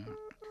វិញ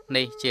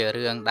នេះជា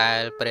រឿងដែ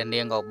លព្រះ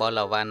នាងឧបល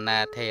វណ្ណា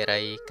ថេ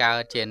រីកើ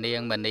តជានា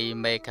ងមณี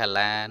មេខ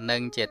លានិ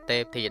ងជាទេ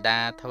ពធីតា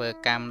ធ្វើ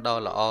កម្មដ៏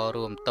ល្អ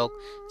រួមទុក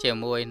ជា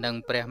មួយនឹង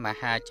ព្រះម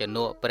ហាជ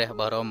នុព្រះ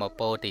បរម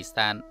ពោធិស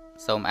ត្វ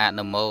សូមអ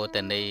នុមោទ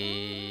នា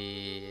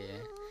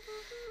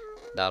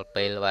ដល់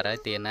ពេលបាត់ហើយ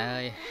ទៀនអើ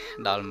យ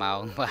ដល់ម៉ោ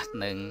ងបាត់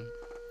នឹង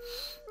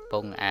ព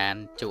ងអាន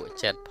ជក់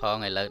ចិត្តផង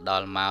ឥឡូវដ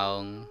ល់ម៉ោ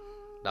ង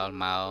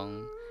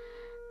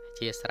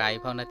ជាស្រ័យ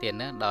ផងណាទៀន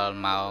ណាដល់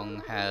ម៉ោង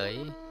ហើយ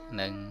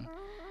នឹង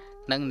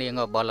នាង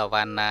ឧបលវ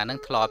ណ្ណានឹង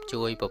ធ្លាប់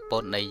ជួយប្រព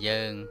ន្ធនៃ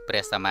យើងព្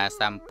រះសម្មា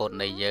សម្ពុទ្ធ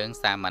នៃយើង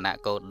សាមណៈ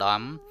គោត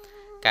ម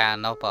កាល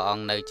នោះព្រះអ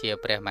ង្គនៅជា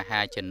ព្រះមហា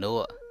ជនុ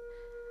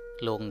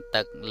លង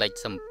ទឹកលិច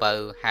សំពៅ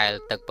ហែល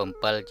ទឹក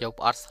7យប់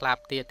អត់ស្លា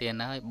ប់ទៀត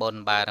ហើយបុណ្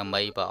យបារ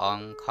មីព្រះអ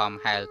ង្គខំ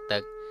ហែលទឹ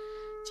ក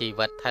ជី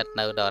វិតស្ថិត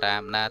នៅដរា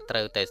បណាត្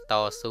រូវតែត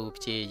ស៊ូ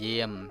ព្យា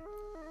យាម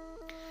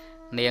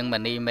នាងម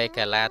ณีមេខ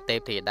លាទេព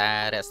ធីតា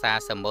រក្សា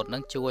សមុទ្រនឹ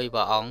ងជួយ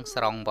ព្រះអង្គ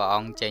ស្រង់ព្រះអ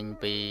ង្គចេញ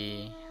ពី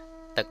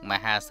ទឹកម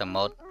ហាស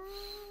មុទ្រ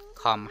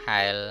ខំ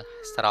ហែល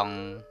ស្រង់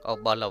ឧ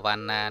បលវ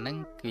ណ្ណានឹង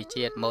គឺ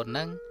ជាតិមុន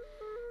នឹង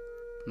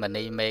ម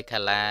ณีមេខ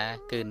លា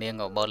គឺនាង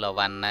ឧបលវ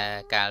ណ្ណា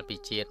កាលពី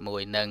ជាតិមួ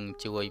យនឹង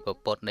ជួយប្រ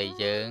ពុតនៃ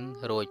យើង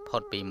រួចផុ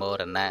តពីម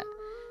រណៈ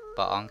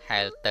ព្រះអង្គហែ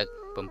លទឹក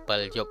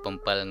7យប់7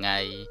ថ្ងៃ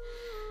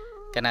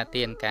គណៈ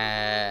ទានការ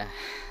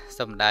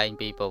សម្ដែង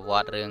ពីប្រវ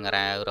ត្តិរឿង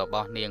រ៉ាវរប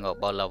ស់នាងឧ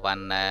បលវ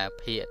ណ្ណា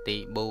ភាគទី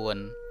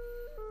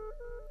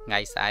4ថ្ងៃ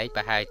ស្អែក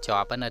ប្រហែលជា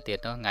ប់ណាទៀត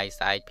នោះថ្ងៃ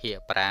ស្អែកភាគ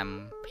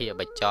5ភាគ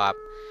បញ្ចប់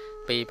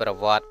ពីប្រ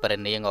វត្តិព្រះ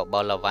នាងឧប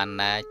លវណ្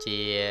ណាជា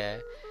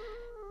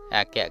អ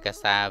គ្គក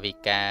សាវិ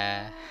កា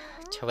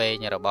ឆ្វេ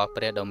ងរបស់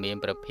ព្រះដ៏មាន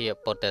ព្រះភិក្ខ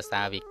ពុទ្ធ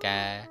សាវិកា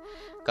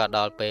ក៏ដ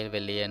ល់ពេល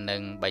វេលានឹ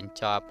ងបញ្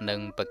ចប់នឹង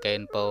ប្រកេន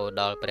ពរ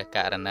ដល់ព្រះក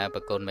រណាប្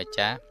រគុណម្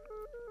ចាស់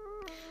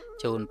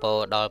ជូនពរ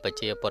ដល់ប្រ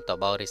ជាពុទ្ធ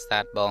បរិស័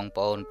ទបង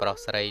ប្អូនប្រុស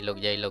ស្រីលោក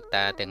យាយលោក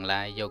តាទាំង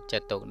ឡាយយកចិ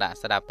ត្តទុកដាក់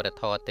ស្ដាប់ព្រះ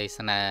ធម៌ទេស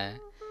នា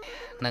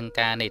និង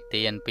ការនិ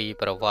ទានពី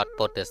ប្រវត្តិ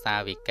ពុទ្ធសា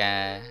វិកា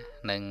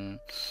នឹ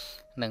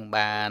ង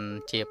បាន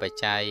ជាបច្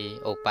ច័យ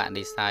ឧប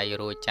និស្ស័យ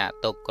រួចចាក់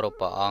ទុកគ្រប់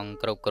ព្រះអង្គ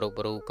គ្រ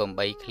ប់រូបកំ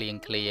បីឃ្លៀង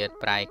ឃ្លាត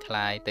ប្រែค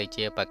ล้ายទៅ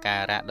ជាបកា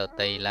រៈដ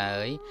តីឡើ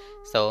យ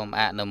សូម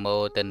អនុមោ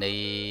ទនី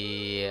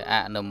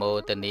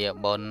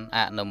បុណ្យអ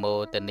នុមោ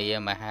ទនី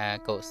មហា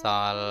កុស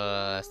ល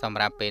សម្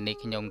រាប់ពេលនេះ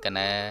ខ្ញុំក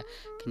ណា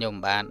ខ្ញុំ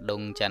បានដុ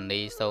ងចាន់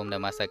នេះសូមន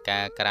មស្កា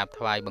រក្រាប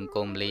ថ្វាយបង្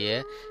គំលា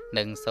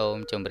និងសូម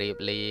ជម្រាប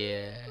លា